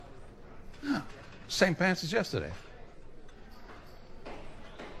Same pants as yesterday.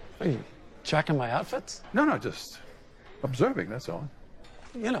 Are you tracking my outfits? No, just observing, that's all.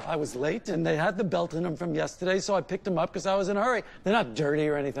 You know, I was late and they had the belt in them from yesterday, so I picked them up because I was in a hurry. They're not dirty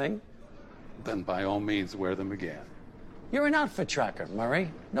or anything. Then by all means, wear them again. You're an outfit tracker, Murray.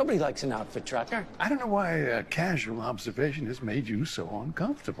 Nobody likes an outfit tracker. I don't know why a casual observation has made you so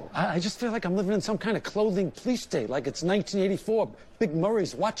uncomfortable. I just feel like I'm living in some kind of clothing police state, like it's 1984. Big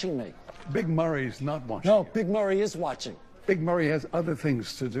Murray's watching me. Big Murray's not watching. No, Big Murray is watching. Big Murray has other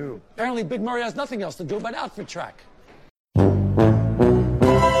things to do. Apparently, Big Murray has nothing else to do but outfit track.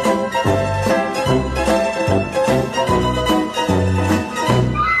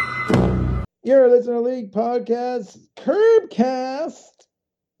 Your Listener League podcast, Curbcast,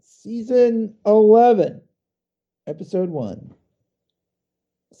 Season 11, Episode 1.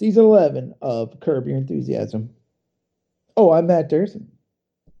 Season 11 of Curb Your Enthusiasm. Oh, I'm Matt Durson.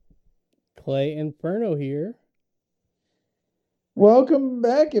 Clay Inferno here. Welcome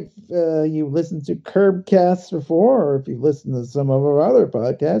back. If you listened to Curbcasts before, or if you've listened to some of our other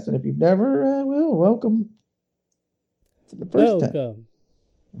podcasts, and if you've never, welcome to the first time.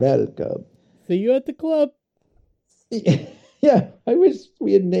 Welcome. See you at the club. Yeah, I wish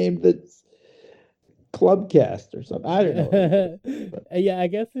we had named it Clubcast or something. I don't know. Yeah, I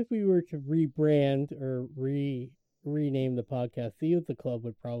guess if we were to rebrand or rename the podcast, See You at the Club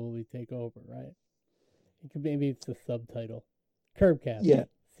would probably take over, right? Maybe it's the subtitle. Curbcast. Yeah.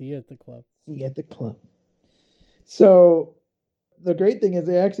 See You at the Club. See you at the club. So the great thing is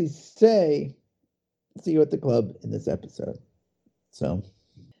they actually say see you at the club in this episode. So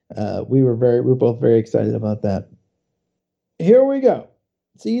we were both very excited about that. Here we go.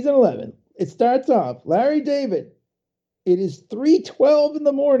 Season 11. It starts off, Larry David. It is 3:12 in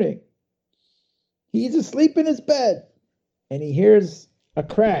the morning. He's asleep in his bed and he hears a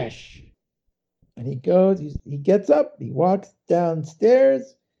crash. And he gets up, he walks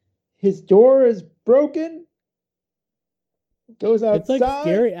downstairs. His door is broken. Goes outside. It's like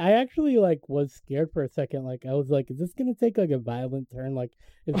scary. I actually was scared for a second. I was like, is this gonna take a violent turn?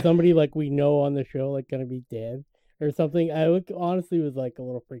 Is somebody we know on the show gonna be dead or something? I honestly was a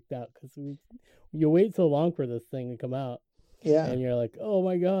little freaked out because you wait so long for this thing to come out. Yeah. And you're like, oh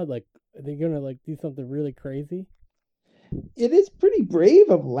my god, are they gonna do something really crazy? It is pretty brave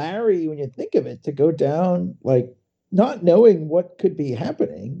of Larry when you think of it to go down not knowing what could be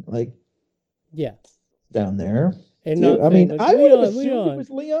happening yeah, down there. And I would have assumed Leon. it was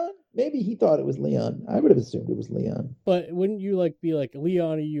Leon. Maybe he thought it was Leon. I would have assumed it was Leon. But wouldn't you be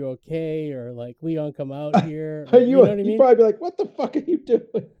Leon, are you okay? Or Leon, come out here? Are you know what I mean? You'd probably be like, what the fuck are you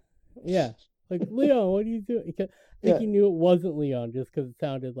doing? Yeah. Leon, what are you doing? I think he knew it wasn't Leon just because it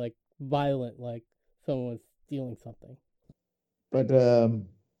sounded violent, like someone was stealing something. But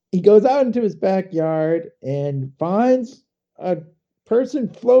he goes out into his backyard and finds a person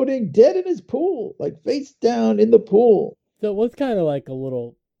floating dead in his pool, face down in the pool. So it was kind of a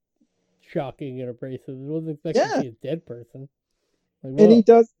little shocking and abrasive. It wasn't expecting to see a dead person. And he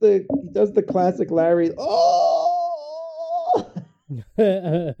does the classic Larry. Oh,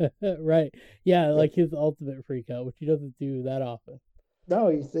 right. Yeah, his ultimate freak out, which he doesn't do that often. No,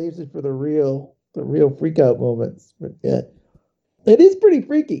 he saves it for the real freak out moments. But yeah. It is pretty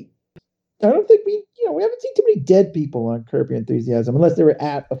freaky. I don't think we haven't seen too many dead people on Curb Your Enthusiasm unless they were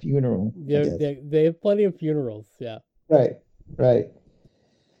at a funeral. They have plenty of funerals, yeah. Right.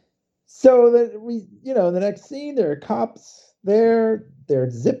 So that the next scene, there are cops there. They're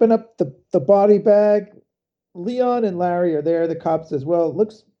zipping up the body bag. Leon and Larry are there. The cop says, well, it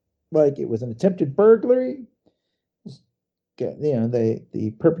looks like it was an attempted burglary.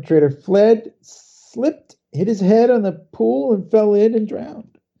 The perpetrator fled, slipped, hit his head on the pool and fell in and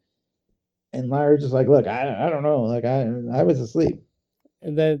drowned. And Larry's just look, I don't know. I was asleep.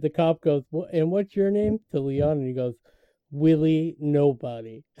 And then the cop goes, and what's your name? To Leon. And he goes, Willie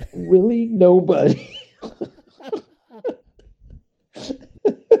Nobody. Willie Nobody.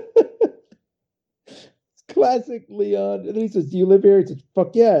 Classic Leon. And he says, do you live here? He says,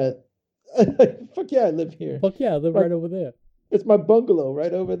 fuck yeah. Fuck yeah, I live here. Fuck yeah, I live right over there. It's my bungalow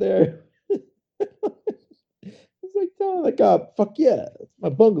right over there. Oh my god, fuck yeah. It's my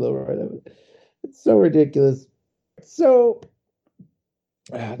bungalow right over there. It's so ridiculous. So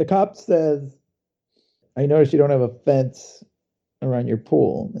the cop says, I noticed you don't have a fence around your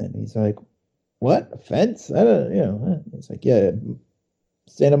pool. And he's like, what? A fence? I don't, It's like, yeah,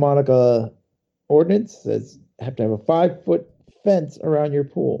 Santa Monica ordinance says you have to have a 5-foot fence around your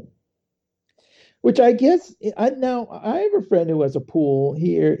pool. Which I guess, I have a friend who has a pool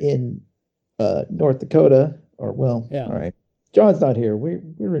here in North Dakota. All right. John's not here.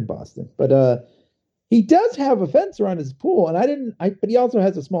 We're in Boston, but he does have a fence around his pool, and I didn't. But he also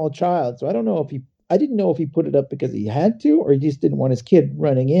has a small child, so I don't know if he. I didn't know if he put it up because he had to, or he just didn't want his kid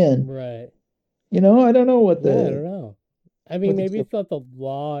running in. Right. I don't know what I don't know. I mean, maybe the, it's not the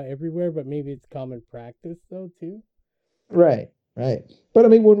law everywhere, but maybe it's common practice though too. right, right. But I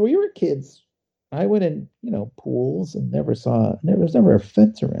mean, when we were kids, I went in, pools and there was never a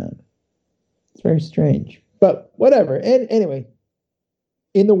fence around. It's very strange, but whatever. And anyway,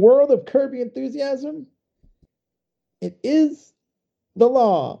 in the world of Kirby enthusiasm, it is the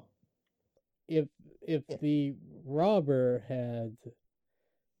law. If the robber had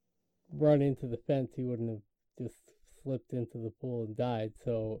run into the fence, he wouldn't have just slipped into the pool and died.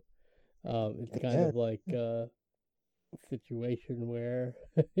 So it's kind of like a situation where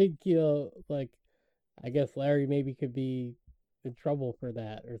like I guess Larry maybe could be in trouble for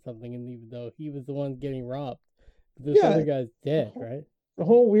that or something, and even though he was the one getting robbed, this other guy's dead, right? The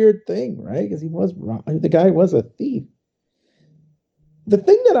whole weird thing, right? Because the guy was a thief. The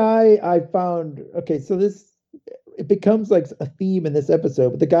thing that I found, okay, so it becomes like a theme in this episode,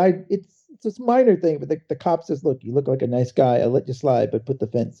 but the guy, it's this minor thing, but the cop says, "Look, you look like a nice guy. I'll let you slide, but put the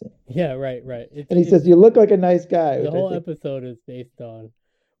fence in." Yeah, right. And he says, "You look like a nice guy." The whole episode is based on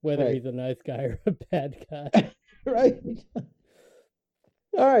whether he's a nice guy or a bad guy. Right.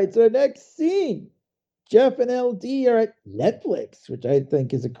 All right, so next scene. Jeff and LD are at Netflix, which I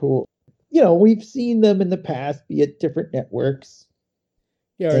think is a cool. We've seen them in the past be at different networks.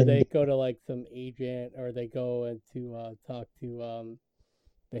 Yeah, or they go to like some agent, or they go and to talk to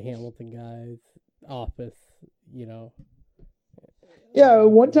the Hamilton guy's office. Yeah,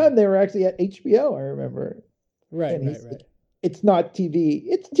 one time they were actually at HBO. I remember. Right. It's not TV.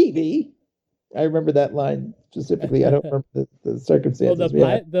 It's TV. I remember that line specifically. I don't remember the circumstances.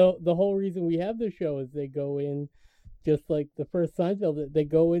 Well, the whole reason we have the show is they go in, just like the first Seinfeld, they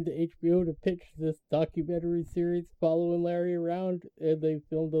go into HBO to pitch this documentary series following Larry around, and they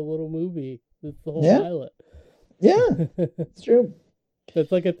filmed a little movie. That's the whole pilot. Yeah, it's true.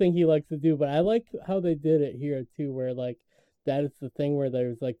 That's like a thing he likes to do, but I like how they did it here too, where like that is the thing where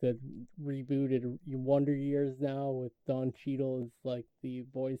there's like the rebooted Wonder Years now with Don Cheadle as like the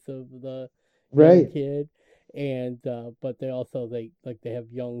voice of the kid, and but they also they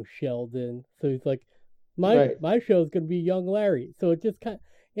have young Sheldon, so he's like my show is gonna be young Larry, so it just kind of,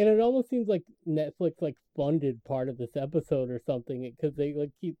 and it almost seems like Netflix like funded part of this episode or something, because they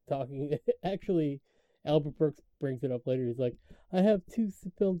like keep talking. Actually, Albert Brooks brings it up later. He's like, I have 2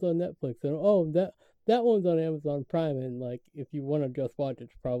 films on Netflix, and that one's on Amazon Prime, and like if you want to just watch it,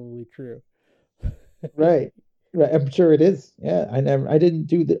 it's probably true. Right. I'm sure it is. Yeah, I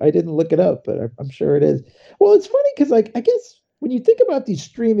didn't look it up, but I'm sure it is. Well, it's funny because like I guess when you think about these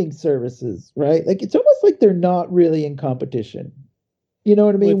streaming services, right? Like it's almost like they're not really in competition. You know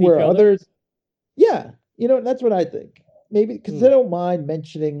what I mean? With Where each other? others, yeah, that's what I think. Maybe because they don't mind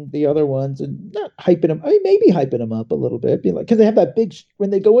mentioning the other ones and not hyping them. I mean, maybe hyping them up a little bit, being like, because they have that big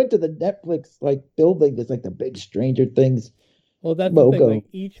when they go into the Netflix like building, there's like the big Stranger Things. Well, that's logo. The thing. Like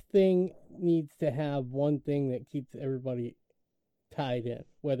each thing needs to have one thing that keeps everybody tied in,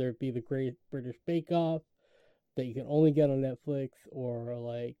 whether it be the Great British Bake Off that you can only get on Netflix, or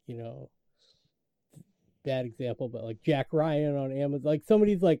like bad example, but like Jack Ryan on Amazon. Like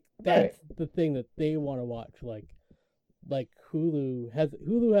somebody's like that's the thing that they want to watch. Like Hulu has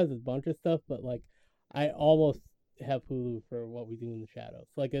a bunch of stuff, but like I almost have Hulu for What We Do in the Shadows.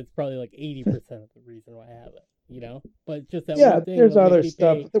 Like it's probably like 80% of the reason why I have it, but it's just that one thing. There's other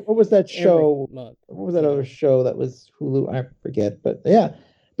stuff. What was that show? What was that other show that was Hulu? I forget, but yeah.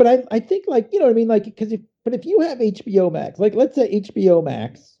 But I think like, what I mean? Like, if you have HBO Max, like let's say HBO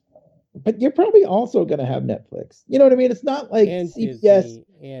Max, but you're probably also going to have Netflix. You know what I mean? It's not like and CBS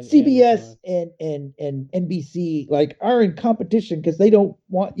Amazon. and NBC like are in competition because they don't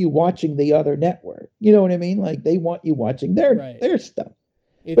want you watching the other network. You know what I mean? Like they want you watching their stuff.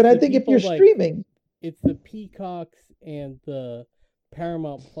 But I think if you're streaming, it's the Peacocks and the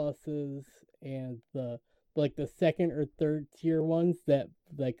Paramount Pluses and the second or third tier ones that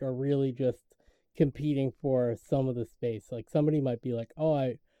like are really just competing for some of the space. Like somebody might be like, oh,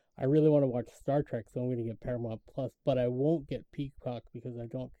 I really want to watch Star Trek, so I'm going to get Paramount Plus, but I won't get Peacock because I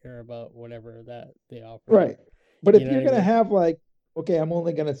don't care about whatever that they offer. Right. But if you're going to have like, okay, I'm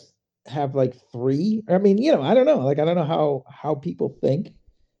only going to have like 3. I mean, I don't know. Like, I don't know how people think.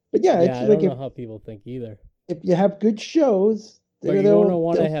 But yeah, it's I like don't know how people think either. If you have good shows, but you don't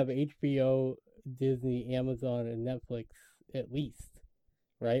want to have HBO, Disney, Amazon, and Netflix at least,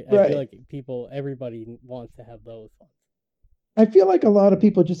 right? I feel like everybody wants to have those ones. I feel like a lot of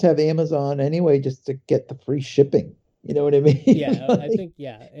people just have Amazon anyway, just to get the free shipping. You know what I mean? Yeah, I Like, think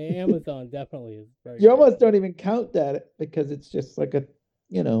Amazon definitely is very you almost good. don't even count that because it's just like a,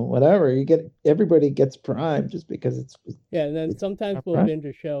 whatever. Everybody gets Prime just because Yeah, and then it's sometimes on we'll Prime. binge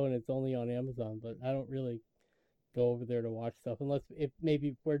a show and it's only on Amazon, but I don't really go over there to watch stuff unless if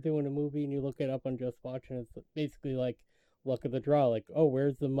maybe we're doing a movie and you look it up on Just Watch and it's basically like luck of the draw, like, oh,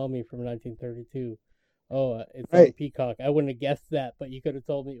 where's the Mummy from 1932? Oh, it's on Right, Peacock. I wouldn't have guessed that, but you could have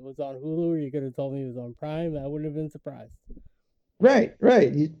told me it was on Hulu or you could have told me it was on Prime. I wouldn't have been surprised. right.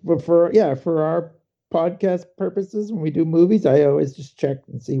 But for our podcast purposes, when we do movies, I always just check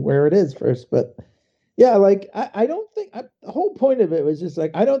and see where it is first. But yeah, like I don't think the whole point of it was just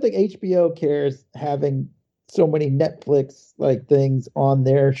like I don't think HBO cares having so many Netflix like things on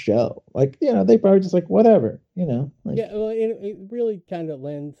their show. Like, they probably just like whatever, like Yeah, well, it really kind of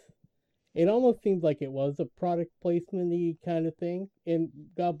lends. It almost seems like it was a product placement-y kind of thing, and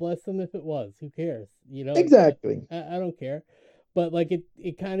God bless them if it was. Who cares? exactly. I don't care. But like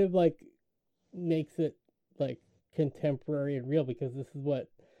it kind of like makes it like contemporary and real because this is what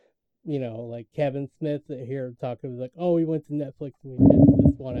like Kevin Smith here talking was like, oh, we went to Netflix and we pitched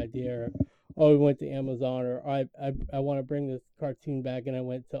this one idea, or oh, we went to Amazon, or I want to bring this cartoon back and I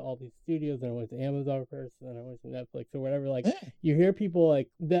went to all these studios and I went to Amazon first and then I went to Netflix or whatever. Like Yeah, you hear people like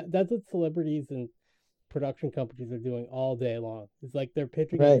that. That's what celebrities and production companies are doing all day long. It's like they're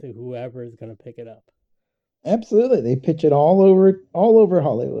pitching it right. to whoever is going to pick it up. Absolutely. They pitch it all over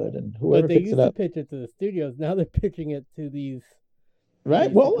Hollywood and But whoever they picks it used to up. pitch it to the studios. Now they're pitching it to these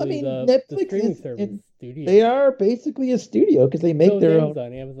Right. Well, I basically mean, the Netflix streaming is service in, they studios. are basically a studio because they So make is their own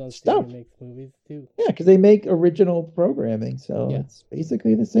Amazon. Amazon Studio stuff. makes movies too. Yeah, because they make original programming, so Yeah. it's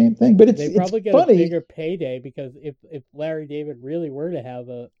basically the same thing. But it's They it's probably get a funny. bigger payday because if Larry David really were to have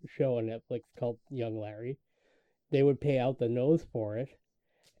a show on Netflix called Young Larry, they would pay out the nose for it,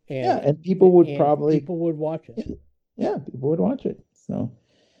 Yeah, and and people would and probably people would watch it. yeah, people would watch it. So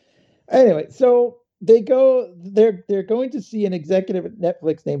anyway, so they're going to see an executive at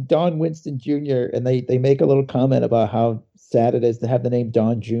Netflix named Don Winston Jr. and they make a little comment about how sad it is to have the name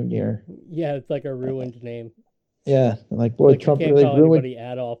Don Jr. Yeah, it's like a ruined name. Yeah, and like It's boy, like you Trump can't really call ruined.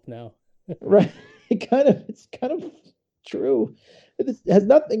 anybody Adolf now. Right. It's kind of true. It has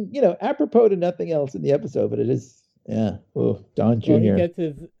nothing, apropos to nothing else in the episode, but it is, yeah. Oh, Don Well, he Jr. gets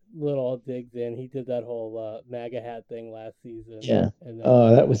his little digs in. He did that whole MAGA hat thing last season, Yeah. and then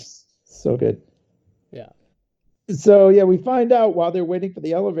Oh, that was so good. yeah, So yeah, we find out while they're waiting for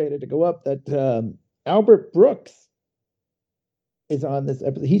the elevator to go up that Albert Brooks is on this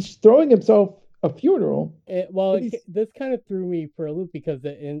episode. He's throwing himself a funeral. this kind of threw me for a loop because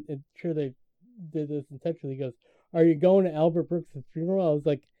sure they did this intentionally. He goes, "Are you going to Albert Brooks' funeral?" I was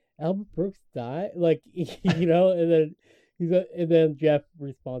like, "Albert Brooks died?" Like and then and then Jeff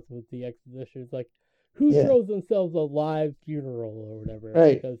responds with the exposition. It's like, who Yeah, throws themselves a live funeral or whatever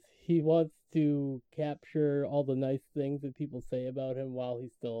right, because he wants to capture all the nice things that people say about him while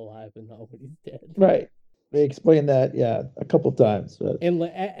he's still alive and not when he's dead. right. They explained that, yeah, a couple times. And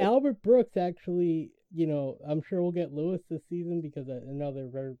Albert Brooks actually, I'm sure we'll get Lewis this season because I know they're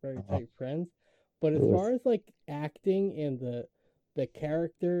very, very tight friends. But as far as like acting and the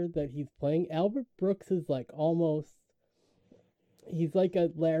character that he's playing, Albert Brooks is like almost he's like a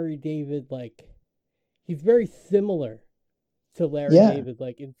Larry David, like he's very similar to Larry Yeah, David,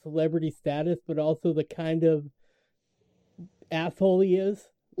 like in celebrity status, but also the kind of asshole he is.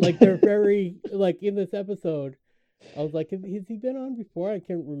 Like they're very like in this episode. I was like, has he been on before? I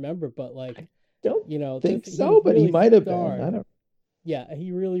can't remember, but like, don't think he so, was but he really might have been. starred. I don't. Yeah,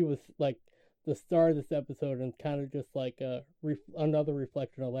 he really was like the star of this episode, and kind of just like another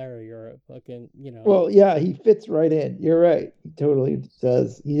reflection of Larry, or a fucking, Well, yeah, he fits right in. You're right. He totally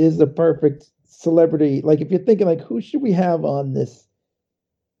does. He is the perfect celebrity. Like if you're thinking like who should we have on this?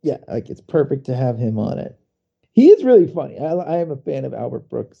 Yeah, like it's perfect to have him on it. He is really funny. I am a fan of Albert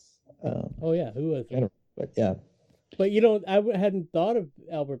Brooks. Oh yeah, who was it? But yeah. But I hadn't thought of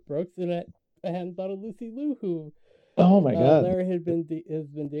Albert Brooks, and I hadn't thought of Lucy Liu, who Oh my God. Larry has been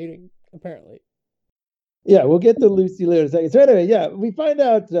dating apparently. Yeah, we'll get to Lucy Liu in a second. So anyway, yeah, we find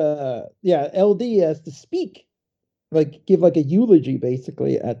out LD has to speak, like give like a eulogy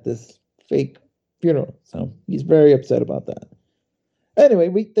basically at this fake funeral. So he's very upset about that.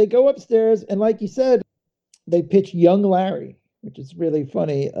 Anyway, they go upstairs and like you said, they pitch young Larry, which is really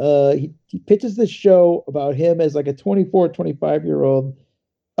funny. He pitches this show about him as like a 24, 25-year-old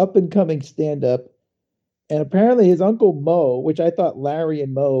up and coming stand-up. And apparently his uncle Mo, which I thought Larry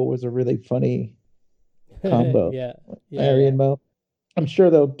and Mo was a really funny combo. Yeah, Larry and Mo. I'm sure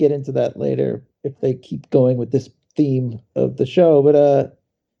they'll get into that later if they keep going with this theme of the show. But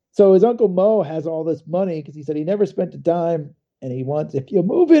So his Uncle Mo has all this money because he said he never spent a dime, and he wants, if you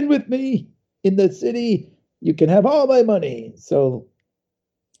move in with me in the city, you can have all my money. So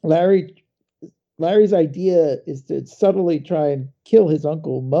Larry's idea is to subtly try and kill his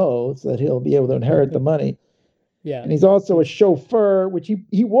Uncle Mo so that he'll be able to inherit the money. Yeah. And he's also a chauffeur, which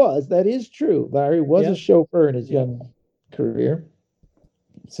he was. That is true. Larry was a chauffeur in his young career.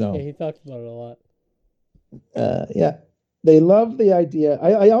 So yeah, he talks about it a lot. yeah, they love the idea.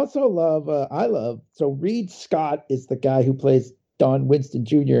 I also love. I love. So Reed Scott is the guy who plays Don Winston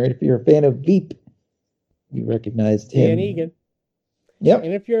Jr. And if you're a fan of Veep, you recognized him. Dan Egan. Yep.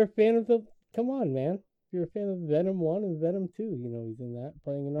 And if you're a fan of come on, man. If you're a fan of Venom 1 and Venom 2, you know he's in that,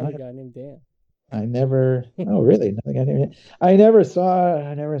 playing another guy named Dan. I never. Oh, really? I never saw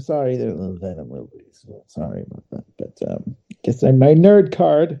either of those Venom movies. So sorry about that. But I guess I'm my nerd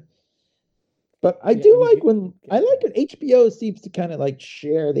card. But I do like when HBO seems to kind of like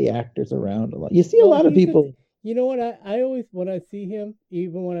share the actors around a lot. You see a lot of people. You know what? I always, when I see him,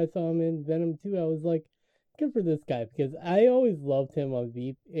 even when I saw him in Venom 2, I was like, good for this guy, because I always loved him on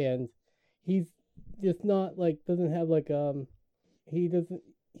Veep, and he's just not like, doesn't have like he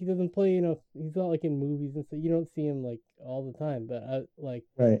doesn't play, you know, he's not like in movies and stuff. You don't see him like all the time, but I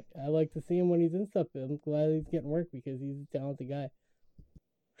like to see him when he's in stuff. I'm glad he's getting work because he's a talented guy.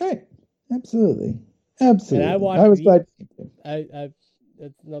 Right. Absolutely. And I watched. I was glad.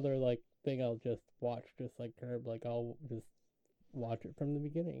 That's another like thing I'll just watch, just like Curb. Like I'll just watch it from the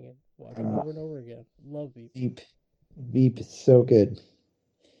beginning and watch it over and over again. Love Veep. Veep is so good.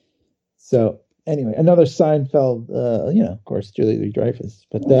 So anyway, another Seinfeld. Of course, Julie Louis-Dreyfus.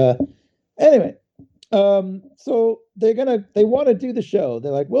 But anyway, so they want to do the show.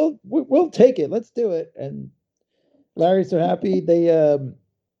 They're like, we'll take it. Let's do it. And Larry's so happy.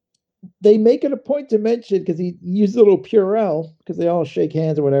 They make it a point to mention, because he used a little Purell, because they all shake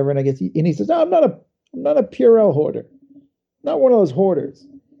hands or whatever, and I guess he says, "No, I'm not a Purell hoarder, not one of those hoarders."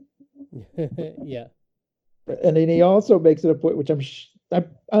 Yeah. And then he also makes it a point, which I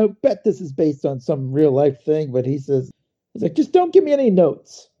bet this is based on some real life thing, but he's like, "Just don't give me any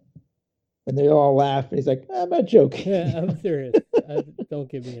notes." And they all laugh, and he's like, "I'm not joking." Yeah, I'm serious.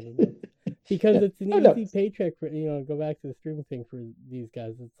 Don't give me any notes. Because it's an easy paycheck for, go back to the streaming thing for these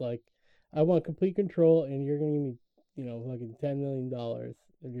guys. It's like, I want complete control, and you're going to give me, fucking $10 million,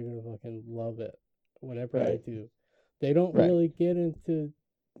 and you're going to fucking love it, whatever I do. They don't really get into,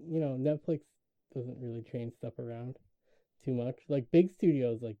 Netflix doesn't really change stuff around too much. Like big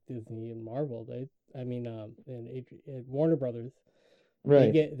studios like Disney and Marvel, and Warner Brothers,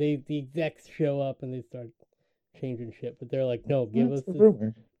 the execs show up and they start changing shit, but they're like, no, give us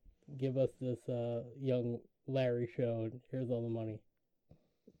this young Larry show, and here's all the money.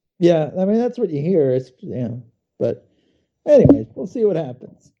 Yeah, I mean, that's what you hear. But anyways, we'll see what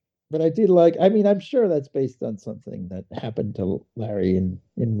happens. But I did like, I mean, I'm sure that's based on something that happened to Larry in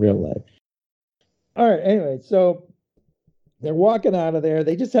real life. All right, anyway, so they're walking out of there.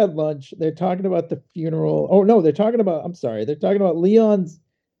 They just had lunch. They're talking about the funeral. Oh, no, they're talking about Leon's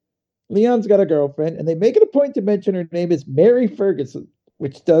got a girlfriend, and they make it a point to mention her name is Mary Ferguson,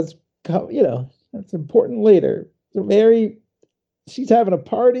 which does come, that's important later. So Mary, she's having a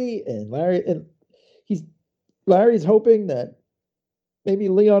party, and Larry's hoping that maybe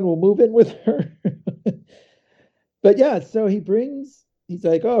Leon will move in with her. But yeah, so he's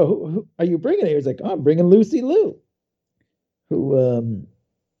like, "Oh, who are you bringing here?" He's like, "Oh, I'm bringing Lucy Liu," who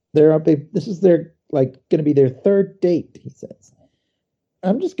this is their going to be their third date, he says.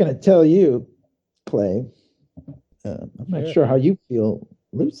 I'm just going to tell you, Clay, I'm not sure how you feel.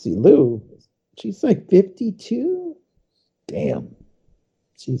 Lucy Liu, she's like 52. Damn.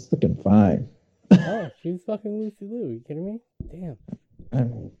 She's looking fine. Oh, she's fucking Lucy Liu. Are you kidding me? Damn. I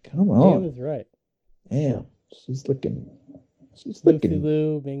mean, come on. Damn is right. Damn. She's looking. Lucy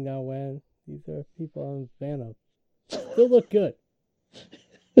Liu, Ming Na Wen. These are people I'm a fan of. Still look good.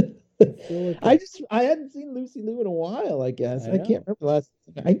 I hadn't seen Lucy Liu in a while, I guess. I can't remember the last.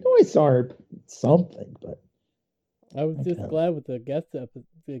 I know I saw her something, but I was just glad with the guests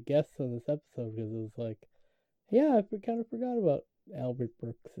on this episode, because it was like, yeah, I kind of forgot about Albert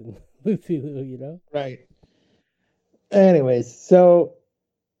Brooks and Lucy Liu, Right. Anyways, so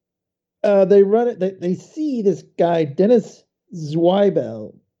they run it. They see this guy, Dennis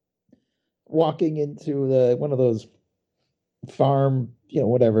Zweibel, walking into one of those farm,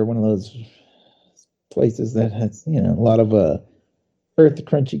 whatever, one of those places that has, a lot of earth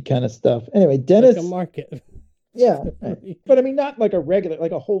crunchy kind of stuff. Anyway, Dennis, like a market. Yeah, right. But I mean, not like a regular,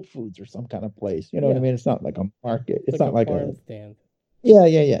 like a Whole Foods or some kind of place. You know what I mean? It's not like a market. It's not like a farm stand.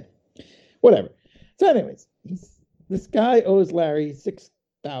 Yeah. Whatever. So, anyways, this guy owes Larry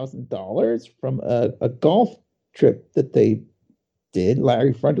 $6,000 from a golf trip that they did.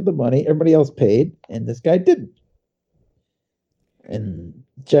 Larry fronted the money, everybody else paid, and this guy didn't. And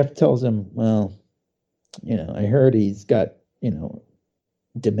Jeff tells him, well, I heard he's got,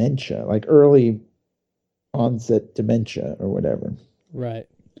 dementia, like early onset dementia or whatever. Right.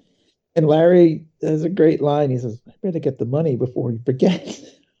 And Larry has a great line. He says, I better get the money before he forgets,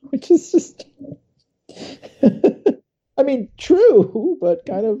 which is just, I mean, true, but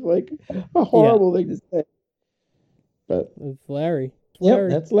kind of like a horrible thing to say. But it's Larry. Yep,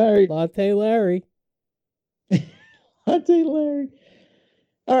 that's Larry. Latte Larry. Latte Larry.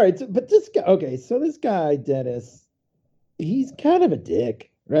 All right, but this guy, okay, so this guy, Dennis, he's kind of a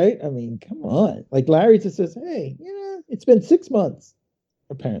dick, right? I mean, come on. Like Larry just says, hey, it's been 6 months,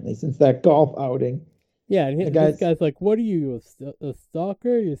 apparently, since that golf outing. Yeah, and this guy's like, what are you, a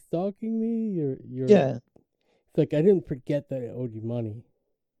stalker? You're stalking me? You're Yeah. It's like, I didn't forget that I owed you money.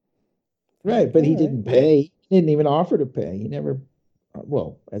 Right, but he didn't pay. He didn't even offer to pay. He never,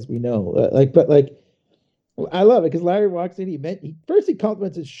 well, as we know, I love it because Larry walks in. He first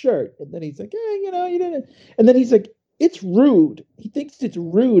compliments his shirt, and then he's like, "Hey, you didn't." And then he's like, "It's rude." He thinks it's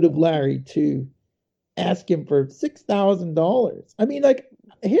rude of Larry to ask him for $6,000. I mean, like,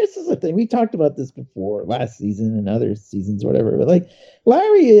 here's the thing. We talked about this before last season and other seasons, whatever. But like,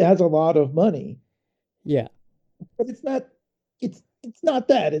 Larry has a lot of money. Yeah, but it's not. It's not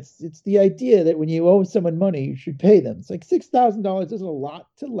that. It's the idea that when you owe someone money, you should pay them. It's like $6,000 is a lot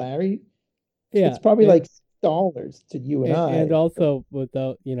to Larry. Yeah, it's probably like $6 to you and I. And also,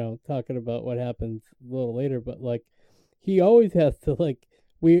 without talking about what happens a little later, but like he always has to, like,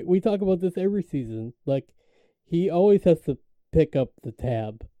 we talk about this every season. Like he always has to pick up the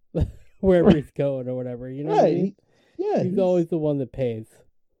tab wherever he's going or whatever. You know what I mean? Yeah, he's always the one that pays.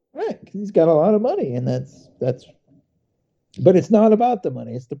 Right, because he's got a lot of money, and that's. But it's not about the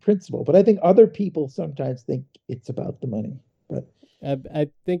money; it's the principle. But I think other people sometimes think it's about the money. But I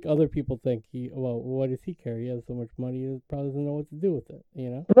think other people think what does he care? He has so much money, he probably doesn't know what to do with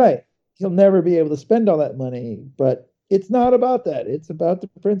it. Right? He'll never be able to spend all that money. But it's not about that. It's about the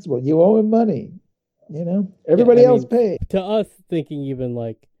principle. You owe him money. Everybody else pays. To us, thinking even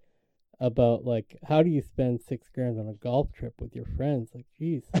like about like how do you spend $6,000 on a golf trip with your friends? Like,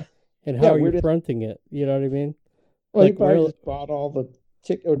 geez, and how are you fronting it? You know what I mean? Well, like, he probably just bought all the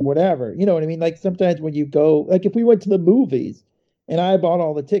ticket or whatever. You know what I mean? Like sometimes when you go, like if we went to the movies and I bought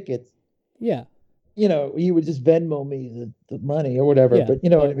all the tickets, yeah, you would just Venmo me the money or whatever. Yeah, but you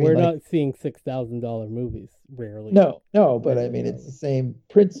know what I mean? We're not seeing $6,000 movies rarely. No, but I mean it's the same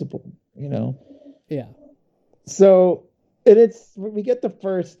principle. Yeah. So, and we get the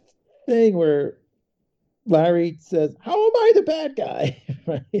first thing where Larry says, "How am I the bad guy?"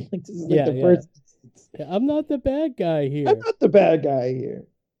 Right? Like, this is like the first. I'm not the bad guy here. I'm not the bad guy here.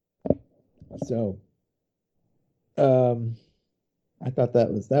 So, I thought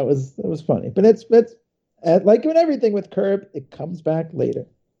that was funny, but it's like in everything with Curb, it comes back later.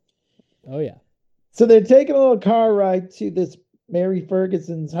 Oh yeah. So they're taking a little car ride to this Mary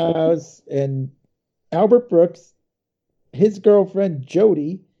Ferguson's house, and Albert Brooks, his girlfriend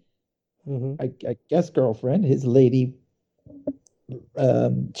Jody, I guess girlfriend, his lady.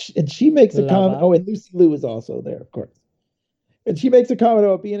 And she makes a comment. Oh, and Lucy Liu is also there, of course. And she makes a comment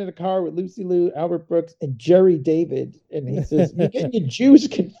about being in a car with Lucy Liu, Albert Brooks, and Jerry David. And he says, "You're getting your Jews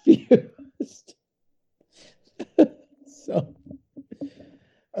confused." So,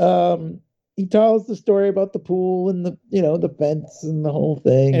 he tells the story about the pool and the fence and the whole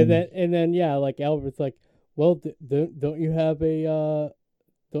thing. And then yeah, like Albert's like, "Well, don't you have a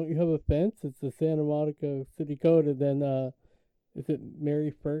fence? It's the Santa Monica City Code." And then is it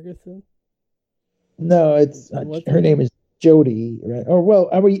Mary Ferguson? No, it's her name is Jody, right? Or well,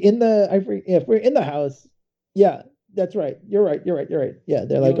 are we in the? If we're in the house, yeah, that's right. You're right. Yeah,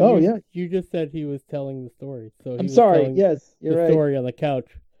 they're like, yeah. You just said he was telling the story, so I'm sorry. Yes, you're right. Story on the couch,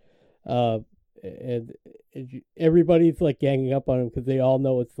 and everybody's like ganging up on him because they all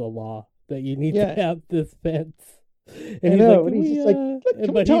know it's the law that you need to have this fence. And he's like, he's just like,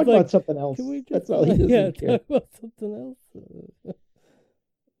 can we talk about something else? That's all he doesn't care. Talk about something else.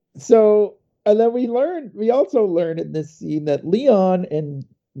 So, and then we also learned in this scene that Leon and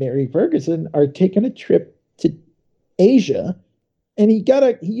Mary Ferguson are taking a trip to Asia, and he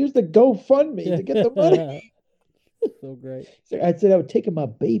used a GoFundMe to get the money. So great. So I said I would take my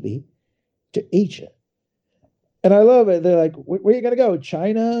baby to Asia. And I love it. They're like, where are you going to go?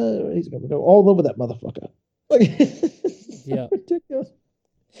 China? He's going to go all over that motherfucker. Like, yeah, ridiculous.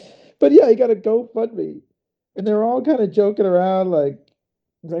 But yeah, he got a GoFundMe, and they're all kind of joking around. Like,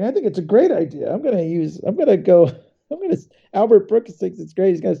 I think it's a great idea. I'm gonna go Albert Brooks thinks it's great.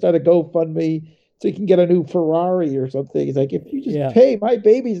 He's gonna start a GoFundMe so he can get a new Ferrari or something. He's like, if you just pay, my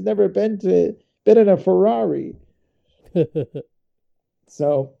baby's never been in a Ferrari.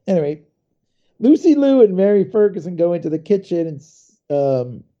 So anyway, Lucy Liu and Mary Ferguson go into the kitchen,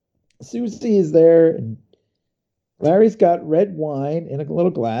 and Susie is there, and Larry's got red wine in a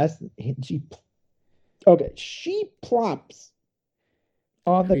little glass, and she plops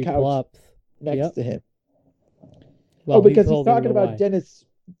on the couch next to him. Well, because he's talking about Dennis.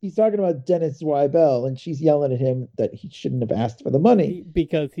 He's talking about Dennis Weibel, and she's yelling at him that he shouldn't have asked for the money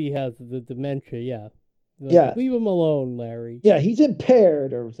because he has the dementia. Yeah. Yeah. Leave him alone, Larry. Yeah, he's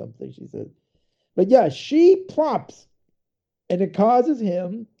impaired or something, she said. But yeah, she plops, and it causes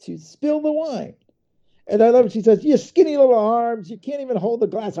him to spill the wine. And I love it. She says, "You skinny little arms, you can't even hold a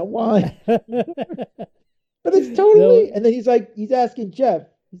glass of wine." But it's totally. No. And then he's asking Jeff.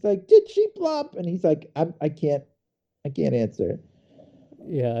 He's like, "Did she plop?" And he's like, I can't answer."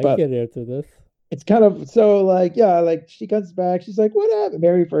 Yeah, I can't answer this. It's kind of so like she comes back. She's like, "What happened?"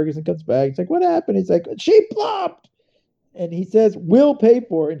 Mary Ferguson comes back. She's like, "What happened?" He's like, "She plopped." And he says, "We'll pay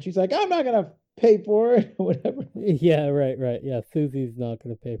for it." And she's like, "I'm not gonna pay for it," or whatever. Yeah, right. Yeah, Susie's not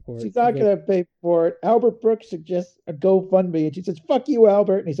gonna pay for it. She's not gonna pay for it. Albert Brooks suggests a GoFundMe, and she says, "Fuck you,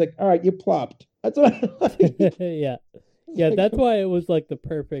 Albert." And he's like, "All right, you plopped." That's what I like. Yeah. That's why it was like the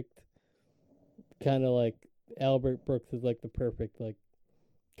perfect kind of like Albert Brooks is like the perfect like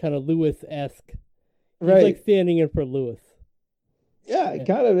kind of Lewis-esque. He's like standing in for Lewis. Yeah, it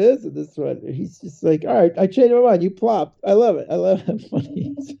kind of is in this one. He's just like, "All right, I changed my mind. You plopped." I love it. I love how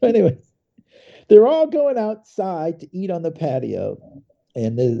funny. So anyways, they're all going outside to eat on the patio.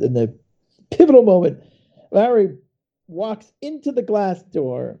 And in the pivotal moment, Larry walks into the glass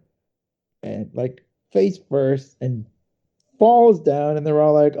door and like face first and falls down, and they're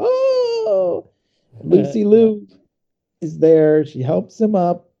all like, "Oh!" Lucy Liu is there. She helps him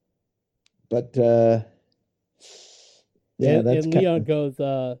up. But and Leon goes,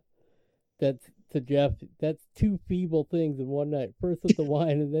 that's to Jeff, "That's two feeble things in one night. First with the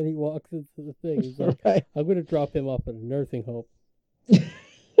wine, and then he walks into the thing." He's like, "I'm going to drop him off at a nursing home."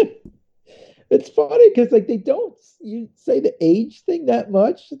 It's funny because like they don't say the age thing that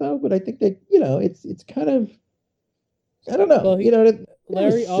much though, but I think that it's kind of, I don't know. Well,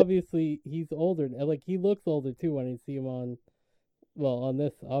 Larry obviously he's older, like he looks older too when you see him on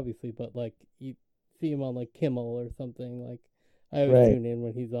this obviously, but like you see him on like Kimmel or something. Like I always tune in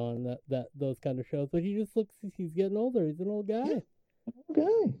when he's on that those kind of shows, but he just looks, he's getting older. He's an old guy.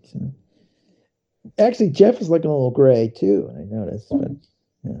 Okay. So, actually, Jeff is looking a little gray too, I noticed. But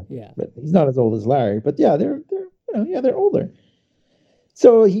yeah, but he's not as old as Larry. But yeah, they're they're older.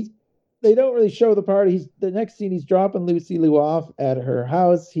 So they don't really show the party. The next scene, he's dropping Lucy Liu off at her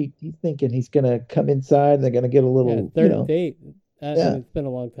house. He's thinking he's gonna come inside, and they're gonna get a little third date. It's been a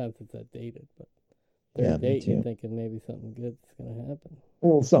long time since I dated, but third date, you're thinking maybe something good's gonna happen.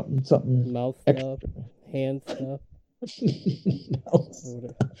 Well, something mouth stuff, hand stuff.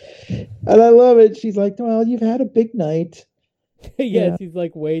 And I love it. She's like, "Well, you've had a big night." She's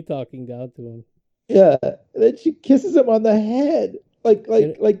like way talking down to him. Yeah, and then she kisses him on the head, like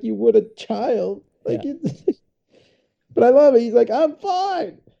you would a child. But I love it. He's like, "I'm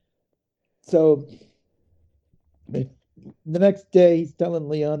fine." So the next day, he's telling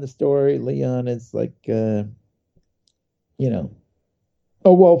Leon the story. Leon is like, Oh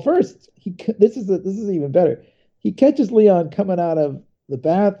well, first this is even better. He catches Leon coming out of the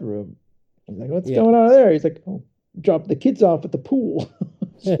bathroom. He's like, "What's going on there?" He's like, "Oh, drop the kids off at the pool."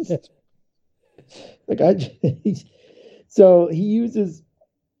 So he uses,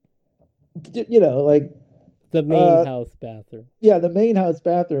 like the main house bathroom. Yeah, the main house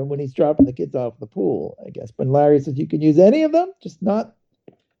bathroom when he's dropping the kids off at the pool, I guess. But Larry says you can use any of them, just not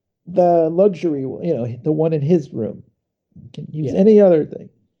the luxury, the one in his room. You can use any other thing.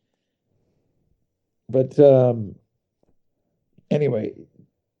 But anyway,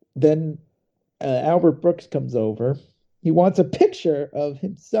 then Albert Brooks comes over. He wants a picture of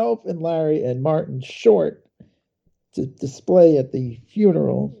himself and Larry and Martin Short to display at the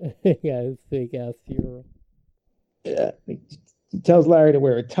funeral. His fake ass funeral. Yeah, he tells Larry to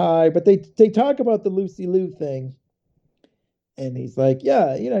wear a tie, but they talk about the Lucy Liu thing, and he's like,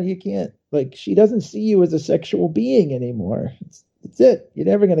 "Yeah, you can't, like, she doesn't see you as a sexual being anymore. It's it. You're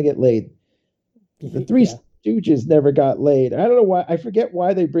never gonna get laid." The Three Stooges never got laid. I don't know why. I forget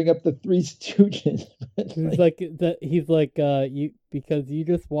why they bring up the Three Stooges. He's like you, because you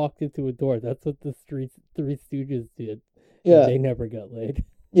just walked into a door. That's what the Three Stooges did. Yeah, they never got laid.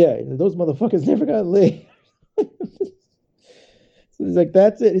 Yeah, those motherfuckers never got laid. He's like,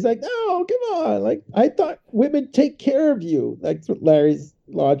 that's it. He's like, no, come on. Like, I thought women take care of you. That's what Larry's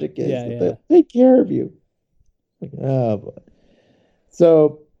logic is. Yeah, That yeah. they'll take care of you. Like, oh, boy.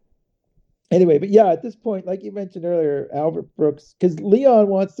 So anyway, but yeah, at this point, like you mentioned earlier, Albert Brooks, because Leon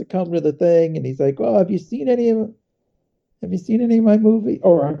wants to come to the thing, and he's like, well, have you seen any of my movie?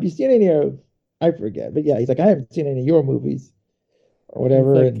 Or have you seen any of, I forget, but yeah, he's like, I haven't seen any of your movies or He's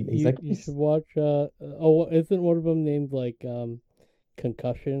whatever. like, And he's like, you should watch. Oh, isn't one of them named like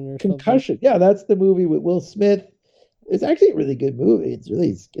Concussion or something? Concussion. Yeah, that's the movie with Will Smith. It's actually a really good movie.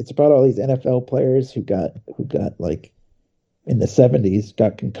 It's about all these NFL players who got like in the 70s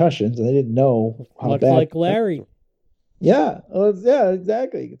got concussions and they didn't know how Much bad. like Larry. Yeah, yeah,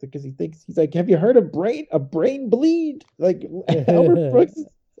 exactly. Because he's like, have you heard of a brain bleed? Like Albert Brooks is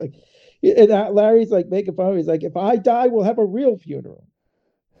like, and Larry's like making fun of him. He's like, if I die, we'll have a real funeral.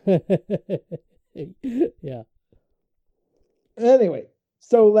 Yeah. Anyway,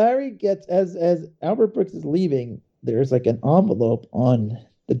 so Larry gets as Albert Brooks is leaving, there's like an envelope on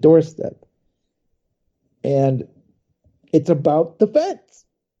the doorstep, and it's about the fence.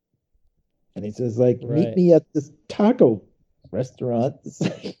 And he says, like, meet Right. me at this taco restaurant, this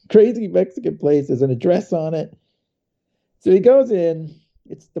crazy Mexican place. There's an address on it. So he goes in.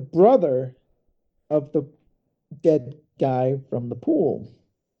 It's the brother of the dead guy from the pool.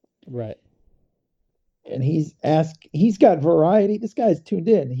 Right. And he's got variety. This guy's tuned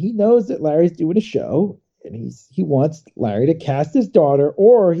in. He knows that Larry's doing a show, and he wants Larry to cast his daughter,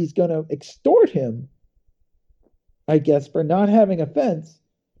 or he's gonna extort him, I guess, for not having a fence.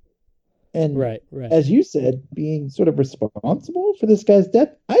 And Right. as you said, being sort of responsible for this guy's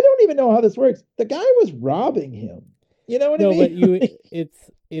death. I don't even know how this works. The guy was robbing him. You know what I No, mean? but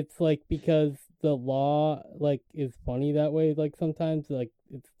it's like because the law like is funny that way. Like sometimes like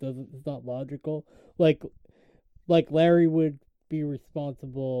it's not logical. Like Larry would be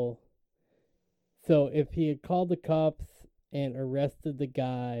responsible. So if he had called the cops and arrested the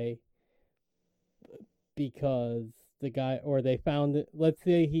guy because the guy or they found it, let's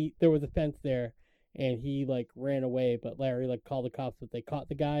say there was a fence there and he like ran away, but Larry like called the cops, but they caught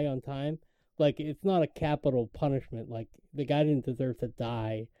the guy on time. Like it's not a capital punishment. Like the guy didn't deserve to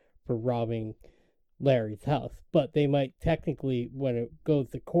die for robbing Larry's house, but they might technically, when it goes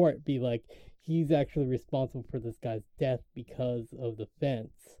to court, be like he's actually responsible for this guy's death because of the fence,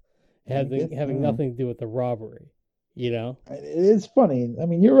 having nothing to do with the robbery. You know, it is funny. I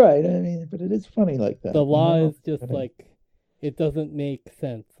mean, you're right. I mean, but it is funny like that. the law you know? is just like it doesn't make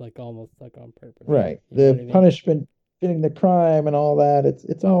sense, like almost like on purpose. Right. You know The what I mean? punishment fitting the crime and all that.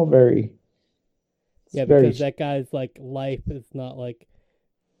 It's all very. Yeah, because that guy's like life is not like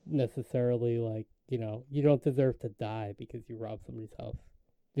necessarily like, you know, you don't deserve to die because you robbed somebody's house.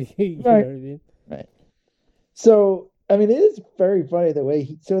 You know what I mean? Right. So I mean, it is very funny the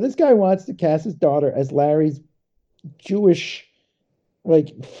way so this guy wants to cast his daughter as Larry's Jewish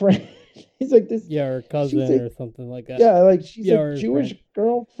like friend. He's like this. Yeah, or cousin or something like that. Yeah, like she's Yeah, a Jewish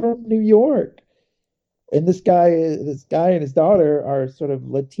girl from New York. And this guy and his daughter are sort of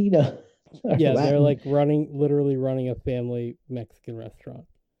Latina. Yeah, Latin. They're like literally running a family Mexican restaurant.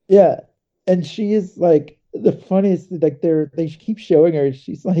 Yeah. And she is like the funniest, like they keep showing her,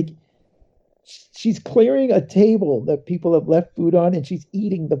 she's clearing a table that people have left food on and she's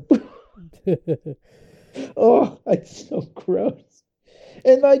eating the food. Oh, it's so gross.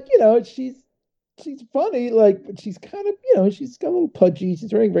 And like, you know, she's funny, like, but she's kind of, you know, she's got a little pudgy.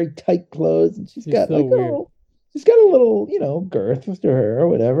 She's wearing very tight clothes, and she's got so like she's got a little, you know, girth to her or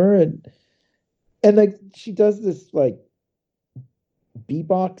whatever, and like she does this like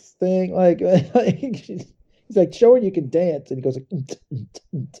beatbox thing, like he's like showing you can dance, and he goes like,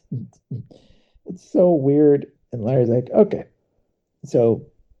 it's so weird. And Larry's like, okay, so,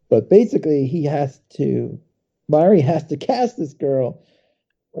 but basically Larry has to cast this girl,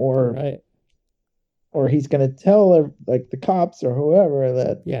 or he's gonna tell like the cops or whoever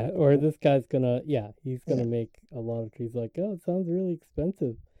that. Yeah, or this guy's gonna he's gonna make a lot of. He's like, oh, it sounds really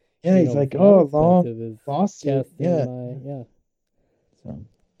expensive. Yeah, he's like, oh, long lawsuit. So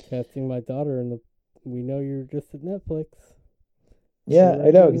casting my daughter in we know you're just at Netflix. Yeah,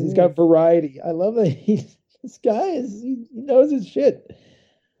 I know, because he's got variety. I love that this guy he knows his shit.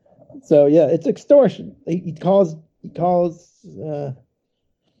 So yeah, it's extortion. He calls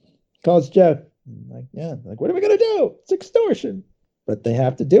Jeff. Like, yeah, like, what are we gonna do? It's extortion. But they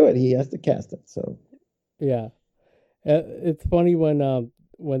have to do it. He has to cast it. So yeah, it's funny when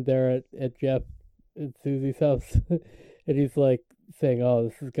they're at Jeff and Susie's house, and he's like saying, "Oh,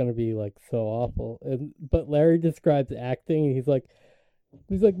 this is gonna be like so awful." But Larry describes acting, and he's like,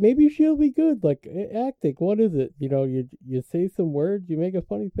 He's like, maybe she'll be good, like acting. What is it? You know, you say some words, you make a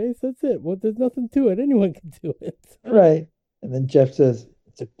funny face. That's it. Well, there's nothing to it. Anyone can do it. Right. And then Jeff says,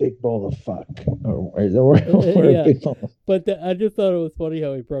 it's a big bowl of fuck. Or a Yeah, big bowl of... but I just thought it was funny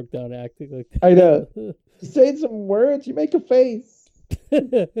how he broke down acting like I know. that. You say some words, you make a face.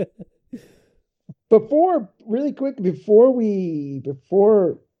 Really quick,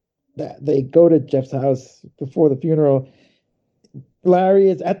 before that they go to Jeff's house before the funeral, Larry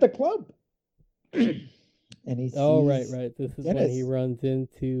is at the club. And he sees right. This is Dennis. when he runs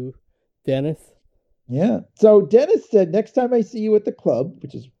into Dennis. Yeah. So Dennis said, next time I see you at the club,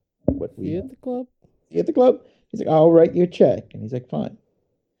 which is what we See you at the club. See you at the club. He's like, I'll write you a check. And he's like, fine.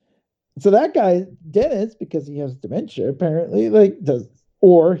 So that guy, Dennis, because he has dementia, apparently,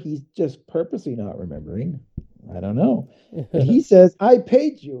 or he's just purposely not remembering. I don't know. But he says, I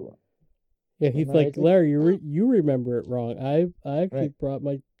paid you. Yeah, he's And like, Larry's Larry, you remember it wrong. I actually brought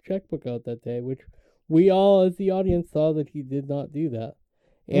my checkbook out that day, which we all, as the audience, saw that he did not do that.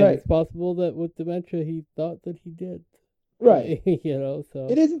 And it's possible that with dementia, he thought that he did. Right. You know, so.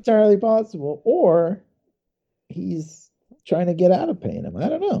 It is entirely possible. Or he's trying to get out of paying him. I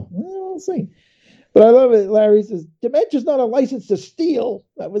don't know. We'll see. But I love it. Larry says, dementia's not a license to steal.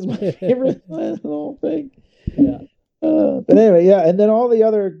 That was my favorite whole thing. Yeah. But anyway, yeah. And then all the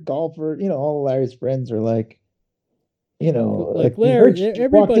other golfers, all of Larry's friends are like, like Larry,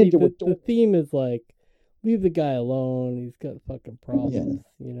 everybody, the theme is like, leave the guy alone. He's got fucking problems,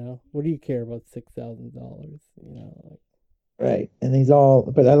 What do you care about $6,000, Like, right. And he's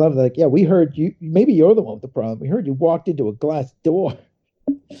all, but I love like, yeah, we heard you, maybe you're the one with the problem. We heard you walked into a glass door.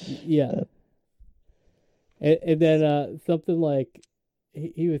 Yeah. And then something like,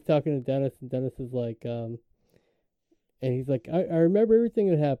 he was talking to Dennis, and Dennis is like, and he's like, I remember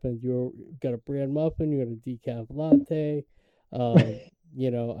everything that happened. You got a bran muffin, you got a decaf latte.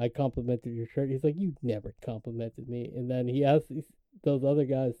 I complimented your shirt. He's like, you never complimented me. And then he asked those other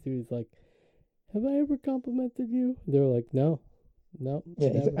guys too. He's like, have I ever complimented you? They're like, no. Yeah,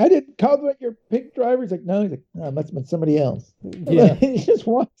 he's like, I didn't compliment your pink driver. He's like, no. He's like, no, it must have been somebody else. Yeah. He just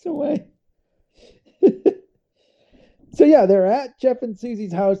walks away. So yeah, they're at Jeff and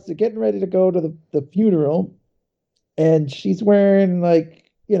Susie's house. They're getting ready to go to the funeral. And she's wearing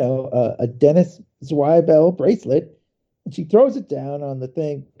a Dennis Zweibel bracelet. And she throws it down on the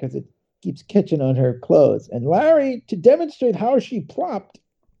thing because it keeps catching on her clothes. And Larry, to demonstrate how she plopped,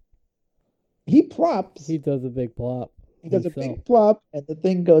 he plops. He does a big plop. He does a big plop, and the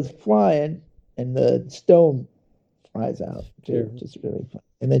thing goes flying, and the stone flies out. Which is really fun.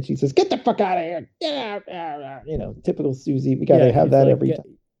 And then she says, get the fuck out of here. Get out. Typical Susie. We got to have that every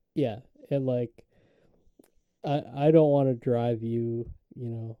time. Yeah. And I don't want to drive you,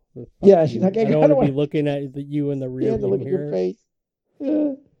 Yeah, she's like, I don't want to be looking at you in the rear view look at your face.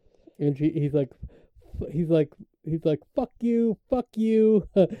 Yeah. And he's like, fuck you.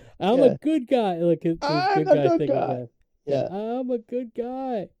 I'm a good guy. Like his I'm good a guy good guy. Yeah. I'm a good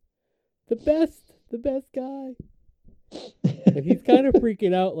guy. The best guy. And he's kind of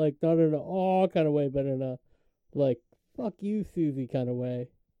freaking out, like not in a kind of way, but in a like fuck you, Susie kind of way.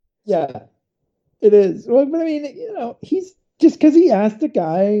 Yeah, it is. Well, but I mean, he's just because he asked a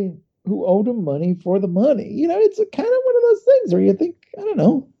guy who owed him money for the money. It's a kind of one of those things where you think, I don't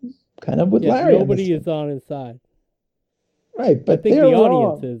know, kind of with Larry. Nobody is on his side. Right, but I think the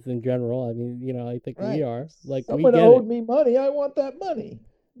audience is in general. I mean, I think we are. Like, someone owed me money. I want that money.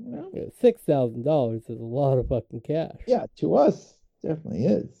 $6,000 is a lot of fucking cash. Yeah, to us, definitely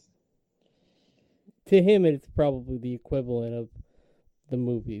is. To him, it's probably the equivalent of the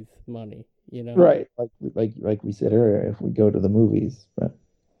movie's money. Right, like we said earlier, if we go to the movies. But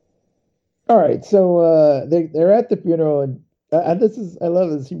all right, so they're at the funeral, and I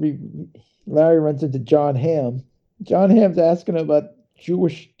love this. Larry runs into John Hamm. John Hamm's asking him about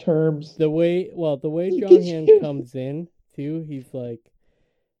Jewish terms. The way John Hamm comes in too, he's like,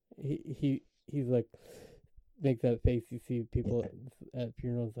 he's like, makes that face you see people at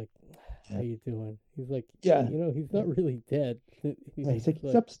funerals like, how you doing? He's like, yeah, he's not really dead. He's like,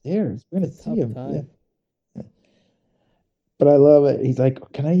 he's upstairs. We're gonna see him. Yeah. But I love it. He's like,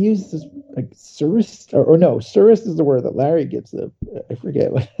 can I use this surist or no? Surist is the word that Larry gives them. I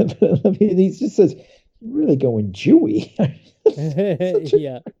forget what. I mean, he just says, "You're really going Jewy."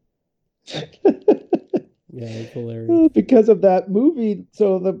 Yeah. Yeah, it's hilarious. Because of that movie.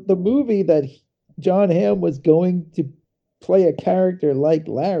 So the movie that John Hamm was going to play a character like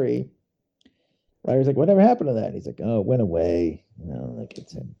Larry. Larry's like, whatever happened to that? And he's like, oh, it went away.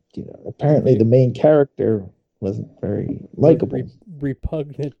 It's apparently the main character wasn't very likable.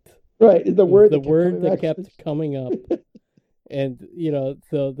 Repugnant. Right. The word that kept coming up. And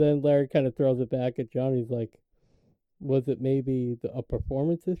so then Larry kind of throws it back at John. He's like, was it maybe a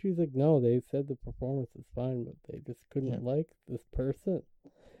performance issue? He's like, no, they said the performance is fine, but they just couldn't like this person.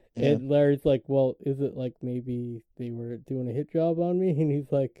 Yeah. And Larry's like, well, is it like maybe they were doing a hit job on me? And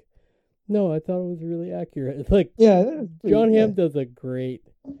he's like, no, I thought it was really accurate. It's like, John Hamm does great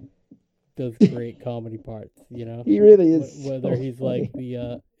comedy parts, He really is. Whether he's funny. Like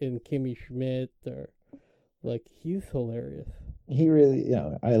the in Kimmy Schmidt or like, he's hilarious. He really,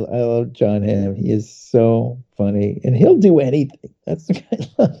 I love John Hamm. He is so funny, and he'll do anything. That's the kind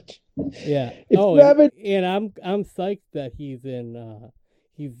I love. Yeah. And I'm psyched that he's in.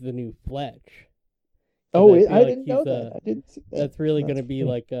 He's the new Fletch. I didn't know that. I didn't see that. That's really going to be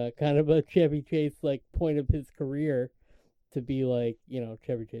like a kind of a Chevy Chase like point of his career to be like,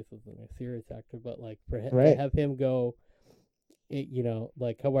 Chevy Chase wasn't a serious actor, but like to have him go,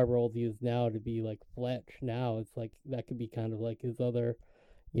 like however old he is now to be like Fletch now, it's like that could be kind of like his other,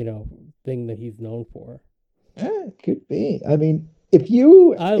 thing that he's known for. Yeah, it could be. I mean,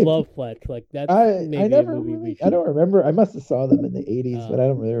 I love Fletch. Like that's maybe a movie I don't remember. I must have saw them in the 80s, but I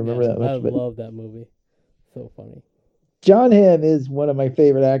don't really remember that much. I love that movie. So funny. John Hamm is one of my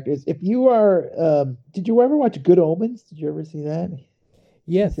favorite actors. If you are, did you ever watch Good Omens? Did you ever see that?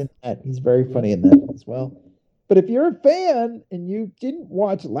 Yes. He's very funny in that as well. But if you're a fan and you didn't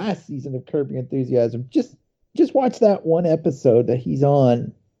watch last season of Curb Your Enthusiasm, just watch that one episode that he's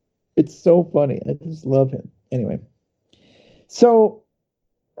on. It's so funny. I just love him. Anyway. So,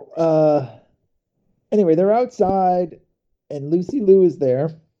 they're outside, and Lucy Liu is there,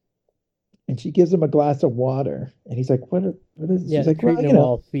 and she gives him a glass of water, and he's like, "What is this?" Yeah, she's like, treating him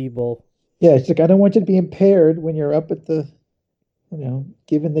all feeble. Yeah, she's like, "I don't want you to be impaired when you're up at the,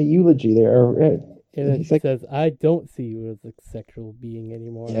 giving the eulogy there." And then she says, "I don't see you as a sexual being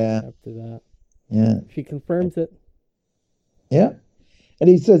anymore." Yeah. After that, yeah, she confirms it. Yeah. And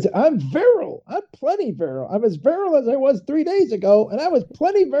he says, I'm virile. I'm plenty virile. I'm as virile as I was 3 days ago, and I was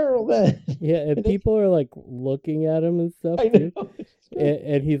plenty virile then. Yeah, and people are like looking at him and stuff, too.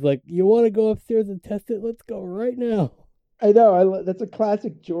 And he's like, you want to go upstairs and test it? Let's go right now. I know. That's a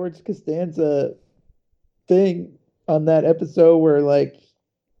classic George Costanza thing on that episode where, like,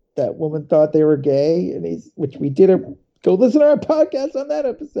 that woman thought they were gay, and which we did go listen to our podcast on that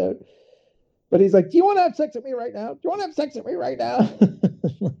episode. But he's like, do you want to have sex with me right now? Do you want to have sex with me right now?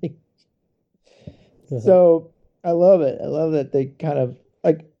 So I love it. I love that they kind of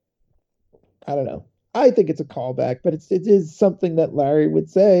like, I don't know. I think it's a callback, but it is something that Larry would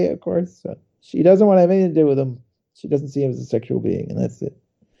say, of course. So she doesn't want to have anything to do with him. She doesn't see him as a sexual being, and that's it.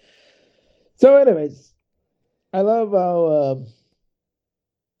 So anyways, I love how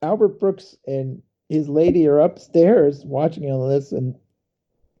Albert Brooks and his lady are upstairs watching all this, and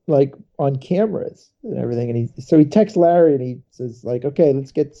like on cameras and everything, and he texts Larry and he says like, okay,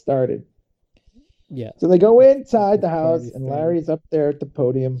 let's get started. Yeah. So they go inside the house, and Larry's up there at the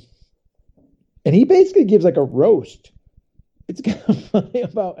podium, and he basically gives like a roast. It's kind of funny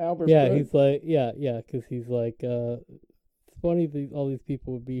about Albert. Yeah, Brooks. he's like, because he's like, it's funny that all these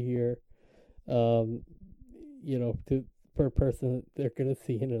people would be here, per person they're gonna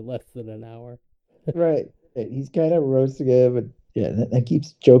see in less than an hour. Right. He's kind of roasting him, and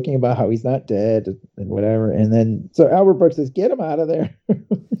keeps joking about how he's not dead and whatever. And then so Albert Brooks says, "Get him out of there."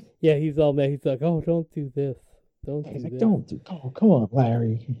 Yeah, he's all mad. He's like, "Oh, don't do this. Don't do this. Don't do. Oh, come on,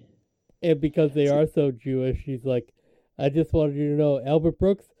 Larry." And because they are so Jewish, he's like, "I just wanted you to know, Albert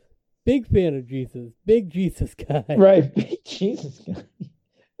Brooks, big fan of Jesus, big Jesus guy." Right, big Jesus guy.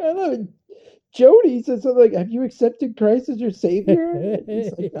 I love it. Jody says something like, "Have you accepted Christ as your savior?"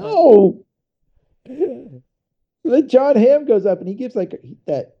 He's like, "No." Then John Hamm goes up and he gives like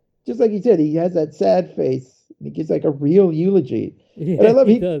that, just like he said, he has that sad face and he gives like a real eulogy. Yeah, and I love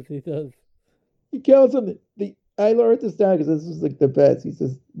he does. He calls him I wrote this down because this is like the best. He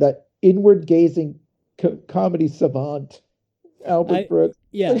says that inward gazing comedy savant, Albert Brooks.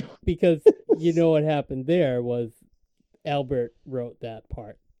 Yeah, because you know what happened there was Albert wrote that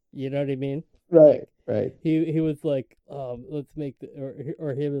part. You know what I mean? Right, right. He was like, let's make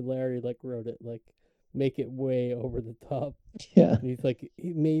or him and Larry like wrote it like, make it way over the top. Yeah. And he's like,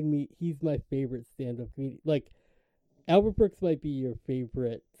 he's my favorite stand-up comedian. Like, Albert Brooks might be your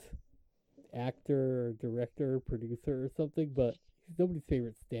favorite actor or director or producer or something, but he's nobody's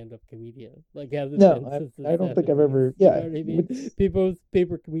favorite stand-up comedian. Like, hasn't been since I don't think I've ever, you know what I mean? People's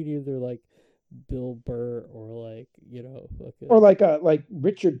favorite comedians are like Bill Burr or like, or like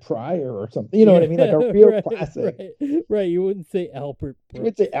Richard Pryor or something. You know what I mean? Like a real classic. Right. You wouldn't say Albert Brooks. You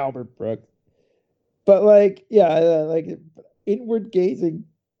would say Albert Brooks. But like, yeah, like inward gazing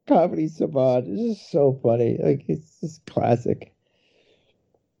comedy savant. It's just so funny. Like it's just classic.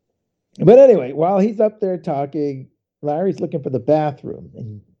 But anyway, while he's up there talking, Larry's looking for the bathroom,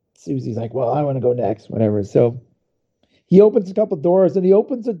 and Susie's like, "Well, I want to go next, whatever." So he opens a couple doors, and he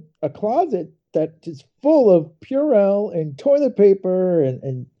opens a closet that is full of Purell and toilet paper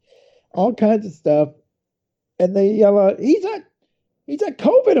and all kinds of stuff. And they yell out, he's a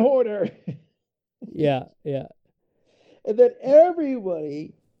COVID hoarder. Yeah, yeah. And then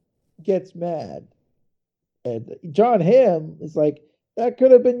everybody gets mad. And John Hamm is like, that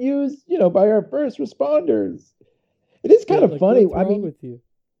could have been used, by our first responders. It is kind of Like, funny. what's I wrong mean, with you?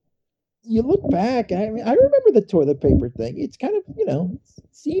 you look back, I mean, I remember the toilet paper thing. It's kind of,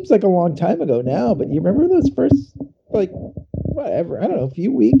 seems like a long time ago now, but you remember those first, like, whatever, I don't know, a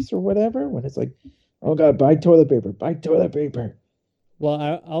few weeks or whatever, when it's like, oh God, buy toilet paper, buy toilet paper.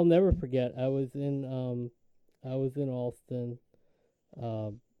 Well, I'll never forget. I was in Alston,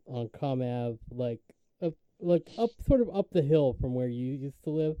 on Com Ave, like up sort of up the hill from where you used to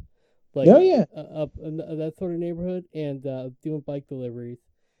live, like Oh yeah, up in that sort of neighborhood, and doing bike deliveries,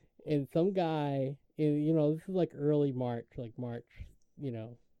 and some guy, this is like early March, like March, you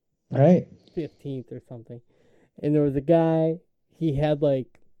know, right. 15th or something, and there was a guy. He had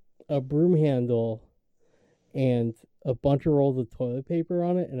like a broom handle and a bunch of rolls of toilet paper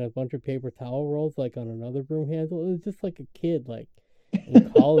on it and a bunch of paper towel rolls like on another broom handle. It was just like a kid like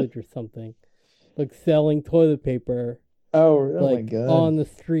in college or something, like selling toilet paper Oh my like God. on the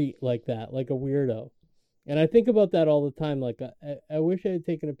street like that, like a weirdo. And I think about that all the time. Like I wish I had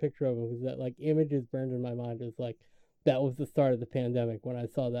taken a picture of him because that like image is burned in my mind. It's like that was the start of the pandemic when I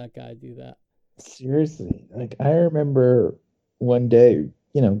saw that guy do that. Seriously, like I remember one day,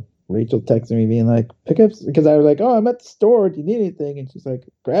 Rachel texted me being like, pick up, because I was like, oh, I'm at the store. Do you need anything? And she's like,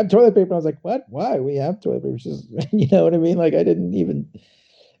 grab toilet paper. And I was like, what? Why? We have toilet paper. She's, you know what I mean? Like I didn't even,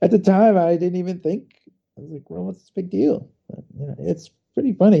 at the time, I didn't even think. I was like, well, what's this big deal? But, it's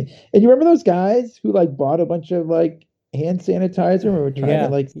pretty funny. And you remember those guys who like bought a bunch of like hand sanitizer and were trying to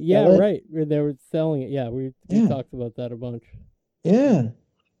like Yeah, sell it? right. They were selling it. Yeah, we Yeah. talked about that a bunch. Yeah.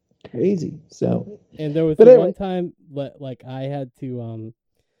 Crazy. So, And there was but the anyway, one time like I had to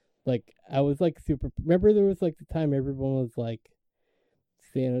like I was like super. Remember there was like the time everyone was like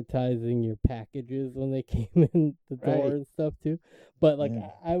sanitizing your packages when they came in the door right. and stuff too. But like Yeah.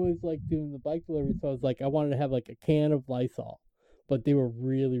 I was like doing the bike delivery, so I was like I wanted to have like a can of Lysol, but they were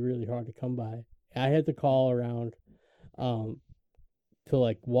really really hard to come by. I had to call around um to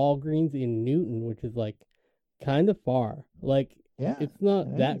like Walgreens in Newton, which is like kind of far. Like Yeah. it's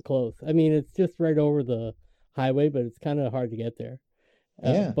not that close. I mean, it's just right over the highway, but it's kind of hard to get there.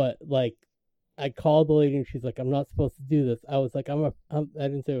 Yeah. But like, I called the lady and she's like, "I'm not supposed to do this." I was like, I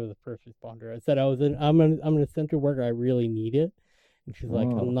didn't say I was a first responder. I said I'm an essential worker. I really need it. And she's like,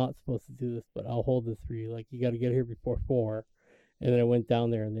 Oh. "I'm not supposed to do this, but I'll hold this for you. Like, you got to get here before 4." And then I went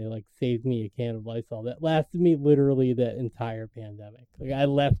down there and they like saved me a can of Lysol that lasted me literally the entire pandemic. Like I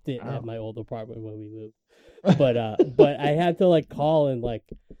left it at my old apartment when we moved. But I had to like call and like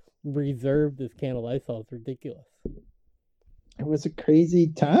reserve this can of Lysol. It's ridiculous. It was a crazy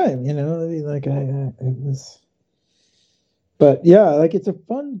time, I mean, like it was, but yeah, like it's a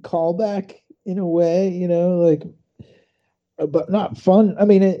fun callback in a way, like, but not fun. I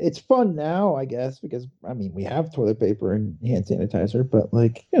mean, it's fun now, I guess, because I mean, we have toilet paper and hand sanitizer, but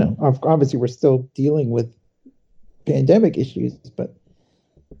like, obviously we're still dealing with pandemic issues, but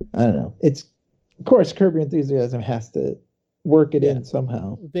I don't know. It's, of course, Curb Your Enthusiasm has to work it in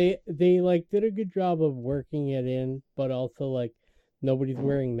somehow. They like did a good job of working it in, but also like nobody's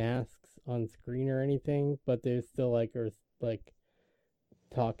wearing masks on screen or anything, but they're still like are like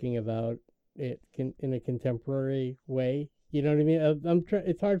talking about it in a contemporary way. You know what I mean?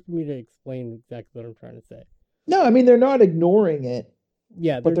 It's hard for me to explain exactly what I'm trying to say. No, I mean they're not ignoring it.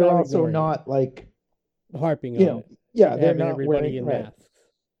 Yeah, but they're also not like harping on it. Yeah, they're having not everybody wearing in right. masks.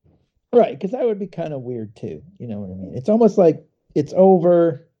 Right, because that would be kind of weird too. You know what I mean? It's almost like it's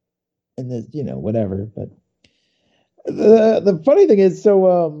over, and then whatever. But the funny thing is,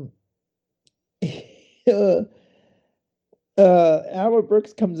 so Albert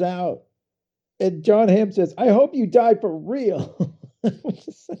Brooks comes out, and John Hamm says, "I hope you die for real," which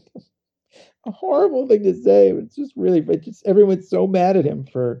is like a horrible thing to say. But it's just really, but just everyone's so mad at him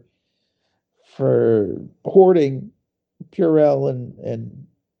for hoarding Purell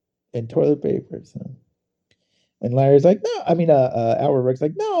and toilet paper. So, and Larry's like, no. I mean, Albert Brooks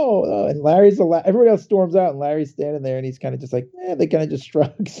like, no. And Larry's everybody else storms out, and Larry's standing there, and he's kind of just like, they kind of just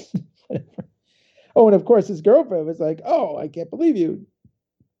shrugs. Whatever. Oh, and of course his girlfriend was like, oh, I can't believe you.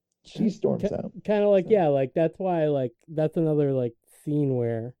 She storms out. Kind of like, yeah, like that's why, like that's another like scene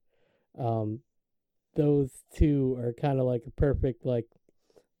where those two are kind of like a perfect like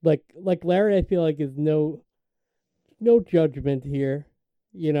Larry. I feel like is no judgment here,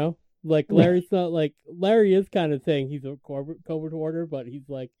 you know. Like Larry's not like Larry is kind of saying he's a covert order, but he's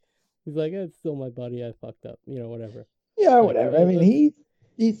like it's still my buddy. I fucked up, you know, whatever. Yeah, Like, whatever. I mean,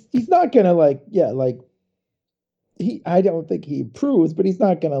 he's not gonna like, I don't think he approves, but he's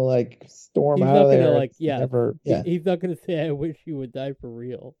not gonna like storm he's out not of gonna there. like He's not gonna say I wish you would die for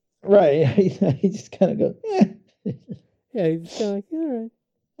real. right. He just kind of goes, Yeah, he's just kind of like, all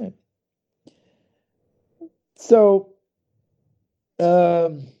right. So,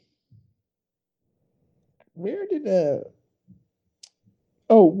 where did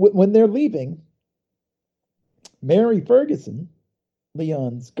when they're leaving, Mary Ferguson,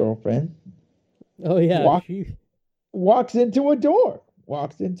 Leon's girlfriend, Oh yeah, walks into a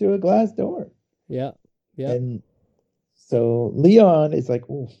glass door. Yeah. And so Leon is like,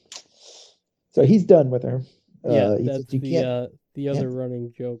 ooh. So he's done with her. Yeah, that's the other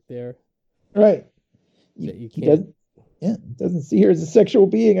running joke there. Right. He doesn't see her as a sexual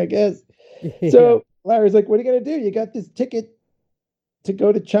being, I guess. So Larry's like, what are you going to do? You got this ticket to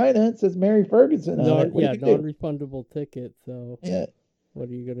go to China. It says Mary Ferguson on it. Non-refundable ticket. So what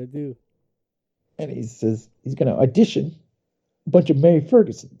are you going to do? And he says he's going to audition a bunch of Mary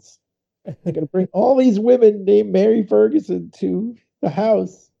Fergusons. They're going to bring all these women named Mary Ferguson to the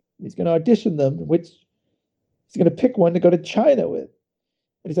house. He's going to audition them, which he's going to pick one to go to China with.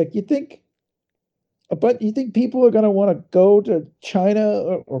 And he's like, you think people are going to want to go to China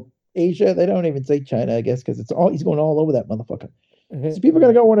or Asia? They don't even say China, I guess, because he's going all over that motherfucker. So people are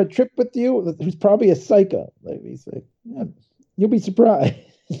going to go on a trip with you who's probably a psycho. Like he's like, yeah, you'll be surprised.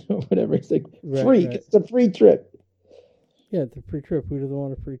 Or whatever. It's like free. Right. It's a free trip. Yeah, it's a free trip. Who doesn't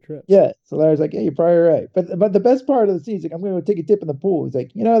want a free trip? Yeah. So Larry's like, yeah, you're probably right. But the best part of the scene is like, I'm going to go take a dip in the pool. He's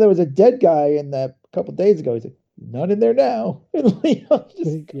like, there was a dead guy in that a couple days ago. He's like, not in there now. And Leon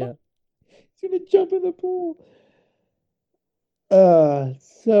he's going to jump in the pool.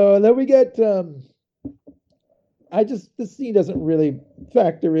 So then we get this scene doesn't really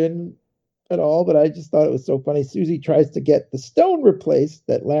factor in at all, but I just thought it was so funny. Susie tries to get the stone replaced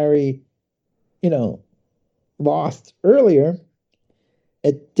that Larry, lost earlier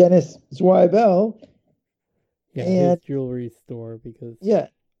at Dennis Zweibel. Yeah, his jewelry store because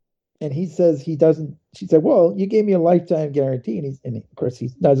and he says he doesn't. She said, "Well, you gave me a lifetime guarantee," and of course he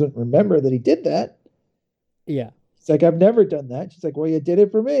doesn't remember that he did that. Yeah. He's like, I've never done that. She's like, well, you did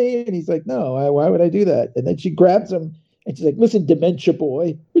it for me. And he's like, no, why would I do that? And then she grabs him and she's like, listen, dementia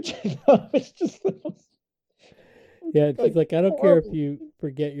boy, which I thought was just the most... Yeah, she's like, I don't care if you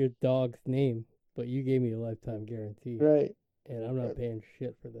forget your dog's name, but you gave me a lifetime guarantee. Right. And I'm not paying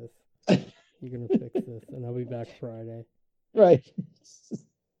shit for this. You're going to fix this, and I'll be back Friday. Right.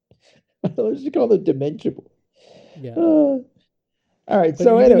 Let's just call it dementia boy. Yeah. All right, but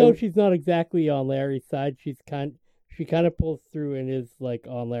so even anyway... though she's not exactly on Larry's side, she kind of pulls through and is like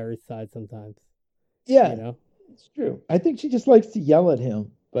on Larry's side sometimes. Yeah, it's true. I think she just likes to yell at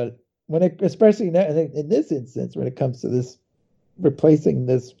him, but especially in this instance, when it comes to this replacing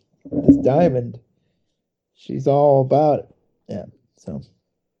this diamond, she's all about it. Yeah. So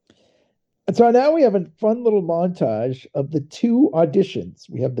now we have a fun little montage of the two auditions.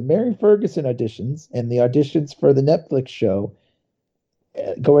 We have the Mary Ferguson auditions and the auditions for the Netflix show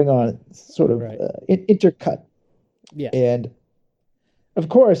going on, sort of intercut. Yeah. And of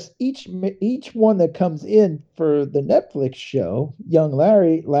course, each one that comes in for the Netflix show, young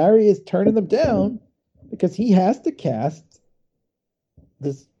Larry is turning them down because he has to cast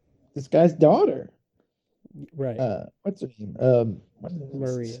this guy's daughter. Right. What's her name?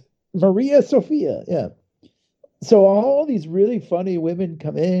 Maria Sophia. Yeah. So all these really funny women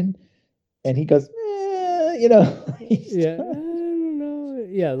come in, and he goes, yeah. I don't know.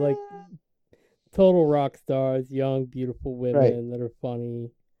 Yeah, like total rock stars, young, beautiful women that are funny.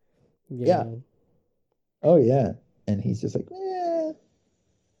 You know. Oh yeah. And he's just like,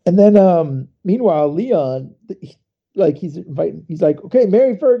 And then meanwhile, Leon, he's like, okay,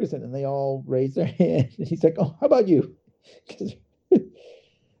 Mary Ferguson, and they all raise their hand. And he's like, oh, how about you?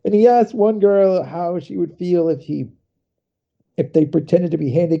 And he asked one girl how she would feel if they pretended to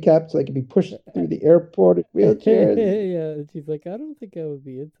be handicapped so they could be pushed through the airport in wheelchairs. Yeah, she's like, I don't think I would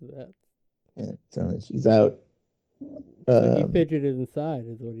be into that. Yeah, so she's out. So he fidgeted inside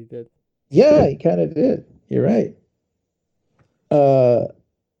is what he did. Yeah, he kind of did. You're right.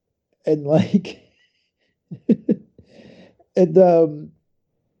 And like, and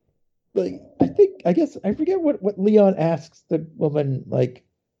I guess I forget what Leon asks the woman like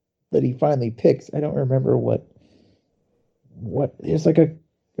that he finally picks. I don't remember what what? It's like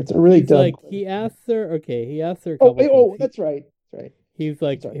it's a really He's dumb. like, he asks her a Oh, couple things. that's right. That's right. He's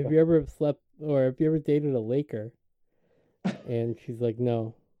like, Sorry, have go you ever slept or have you ever dated a Laker? And she's like,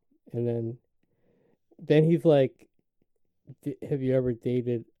 no. And then he's like, have you ever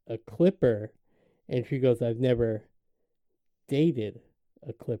dated a Clipper? And she goes, I've never dated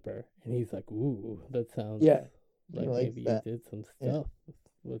a Clipper. And he's like, ooh, that sounds Yeah, like likes maybe that. you did some Yeah. stuff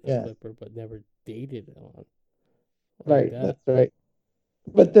with Yeah. a Clipper, but never dated one. Right, that. that's right.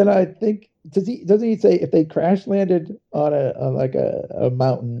 But then I think doesn't he say if they crash landed on a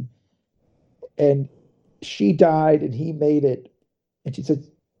mountain and she died and he made it and she said,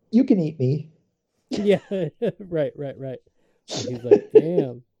 you can eat me. Yeah, right. And he's like,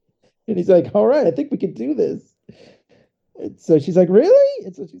 damn. And he's like, all right, I think we can do this. And so she's like, really?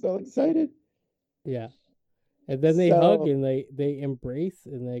 And so she's all excited. Yeah. And then they So- hug and they embrace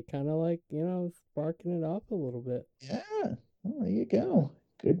and they kind of like, sparking it up a little bit. Yeah, well, there you go.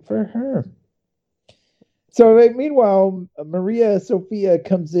 Good for her. So meanwhile, Maria Sophia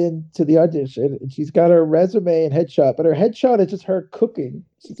comes in to the audition and she's got her resume and headshot, but her headshot is just her cooking.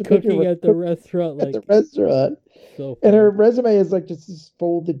 She's a picture of Cooking her at the restaurant, at like the restaurant. so And funny. her resume is like just this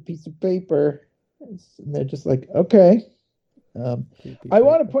folded piece of paper. And they're just like, okay. Creepy I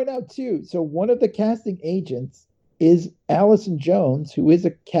want to paper. point out too. So one of the casting agents is Allison Jones, who is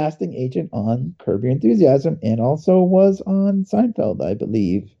a casting agent on Curb Your Enthusiasm and also was on Seinfeld, I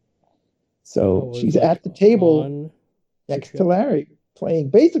believe. So Oh, it was, she's like, at the table on next the to show? Larry,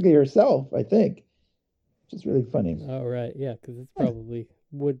 playing basically herself, I think, which is really funny. Oh, right, yeah, because it's probably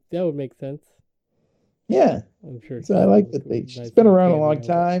that would make sense. Yeah. I'm sure. So I like that she's nice been little around a long cameo.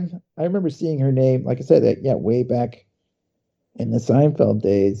 time. I remember seeing her name, like I said, way back in the Seinfeld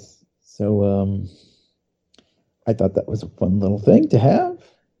days. So I thought that was a fun little thing to have.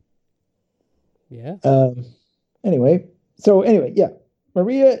 Yeah. Anyway, yeah.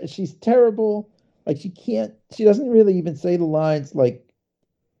 Maria, she's terrible. Like she doesn't really even say the lines like,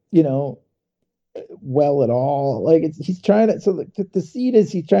 well at all. Like he's trying to, so the scene is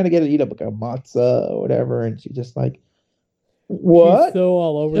he's trying to get her to eat up like a matzah or whatever. And she just like, what? She's so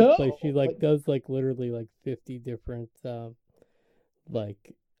all over the place. No. She does literally 50 different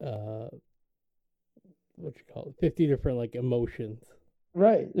like what you call it? 50 different emotions.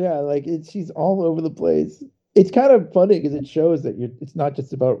 Right. Yeah. Like she's all over the place. It's kind of funny because it shows that it's not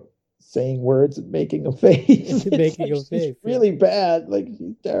just about saying words and making a face. It's Making a she's face, yeah. really bad. Like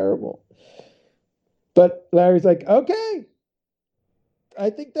she's terrible. But Larry's like, okay, I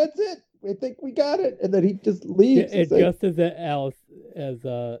think that's it. I think we got it. And then he just leaves. And He's like, just as Alice, as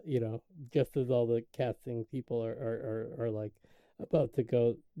just as all the casting people are like about to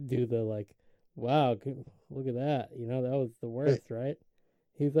go do the wow, look at that, that was the worst, right?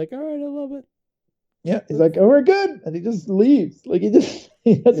 He's like, all right, I love it. yeah, he's like, oh, we're good, and he just leaves. Like he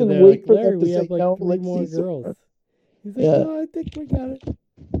doesn't And wait for Larry, them to we say have no. 3 more see some girls. more. He's like, Yeah. no, I think we got it.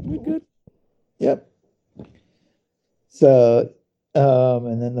 We good. Yep. So,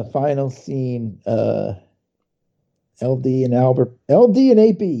 and then the final scene, LD and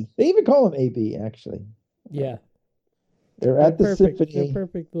AB. They even call him AB, actually. Yeah. They're at the perfect. symphony. They're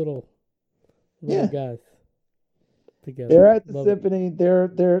perfect little Yeah. guys together. They're at the Love it. symphony.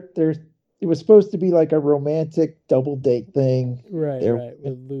 They're. It was supposed to be like a romantic double date thing. Right, They're-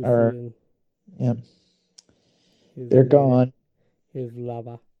 with Lucy are- and Yep. his They're lady, gone. his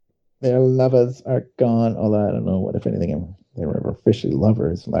lover. Their lovers are gone. Although I don't know what, if anything, they were ever officially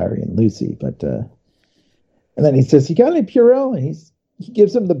lovers, Larry and Lucy. But and then he says, "You got any Purell?" And he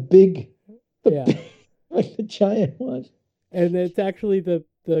gives him the big, Yeah. like the giant one. And it's actually the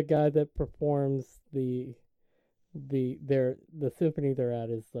guy that performs the symphony they're at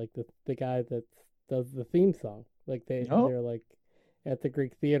is like the guy that does the theme song. Like they're like at the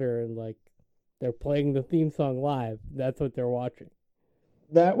Greek theater and they're playing the theme song live. That's what they're watching.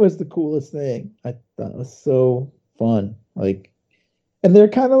 That was the coolest thing. I thought it was so fun. Like, and they're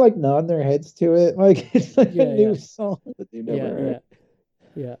kind of like nodding their heads to it. Like it's like a new song that you never heard.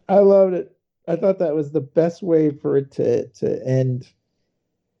 Yeah. I loved it. I thought that was the best way for it to end.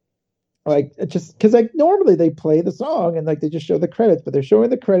 Like just because normally they play the song and they just show the credits, but they're showing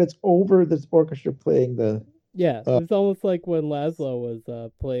the credits over this orchestra playing the. Yeah, it's almost like when Laszlo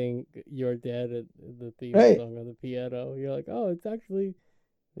was playing "You're Dead" and the theme song on the piano. You're like, oh,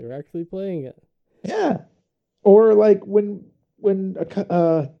 they're actually playing it. Yeah, or like when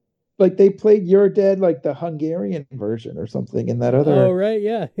they played "You're Dead" like the Hungarian version or something in that other. Oh right,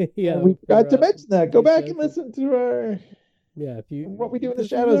 yeah, yeah. We forgot to mention that. Go back and listen to our. Yeah, if you What We Do in the this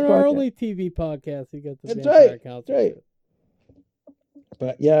Shadows is podcast. our only TV podcast. You got the That's Vampire right. Council. That's right.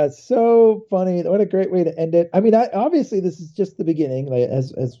 But yeah, it's so funny. What a great way to end it. I mean, obviously this is just the beginning. Like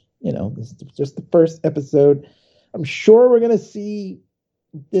as you know, this is just the first episode. I'm sure we're gonna see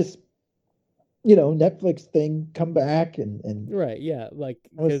this, Netflix thing come back and Right, yeah, like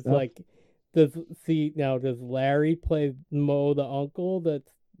other because stuff. does Larry play Mo the uncle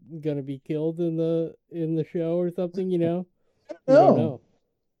that's gonna be killed in the show or something? You know, we don't No. know.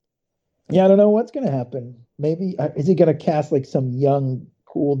 Yeah, I don't know what's gonna happen. Maybe is he gonna cast like some young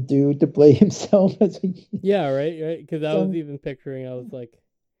cool dude to play himself as a Yeah, right. Because I was young? even picturing, I was like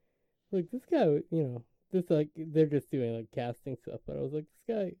this guy, this like they're just doing like casting stuff, but I was like,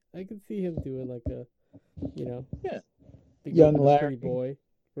 this guy, I could see him doing like a, Yeah, young becoming a pretty Larry. boy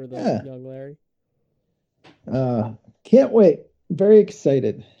for the Yeah. young Larry. Can't wait. Very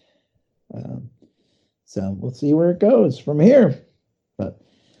excited. Um, so we'll see where it goes from here. But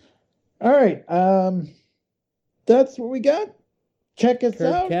all right, that's what we got. Check us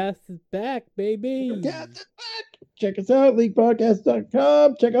out. Curbcast is back, baby. Curbcast is back. Check us out,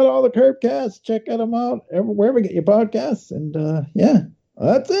 leaguepodcast.com. Check out all the Curbcasts. Check out them out wherever you get your podcasts. And yeah,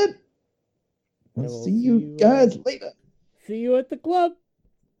 that's it. We'll see you guys later. See you at the club.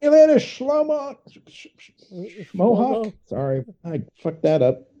 See you later, Shlomo. Mohawk. Shlomo. Sorry, I fucked that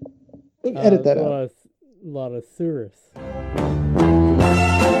up. Edit that out. A lot of Surus.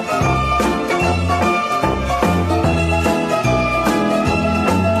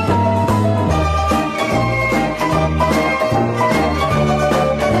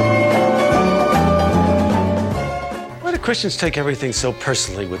 Why do Christians take everything so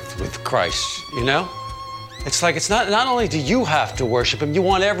personally with Christ, you know? It's like, it's not only do you have to worship him, you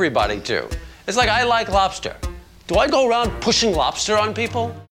want everybody to. It's like, I like lobster. Do I go around pushing lobster on people?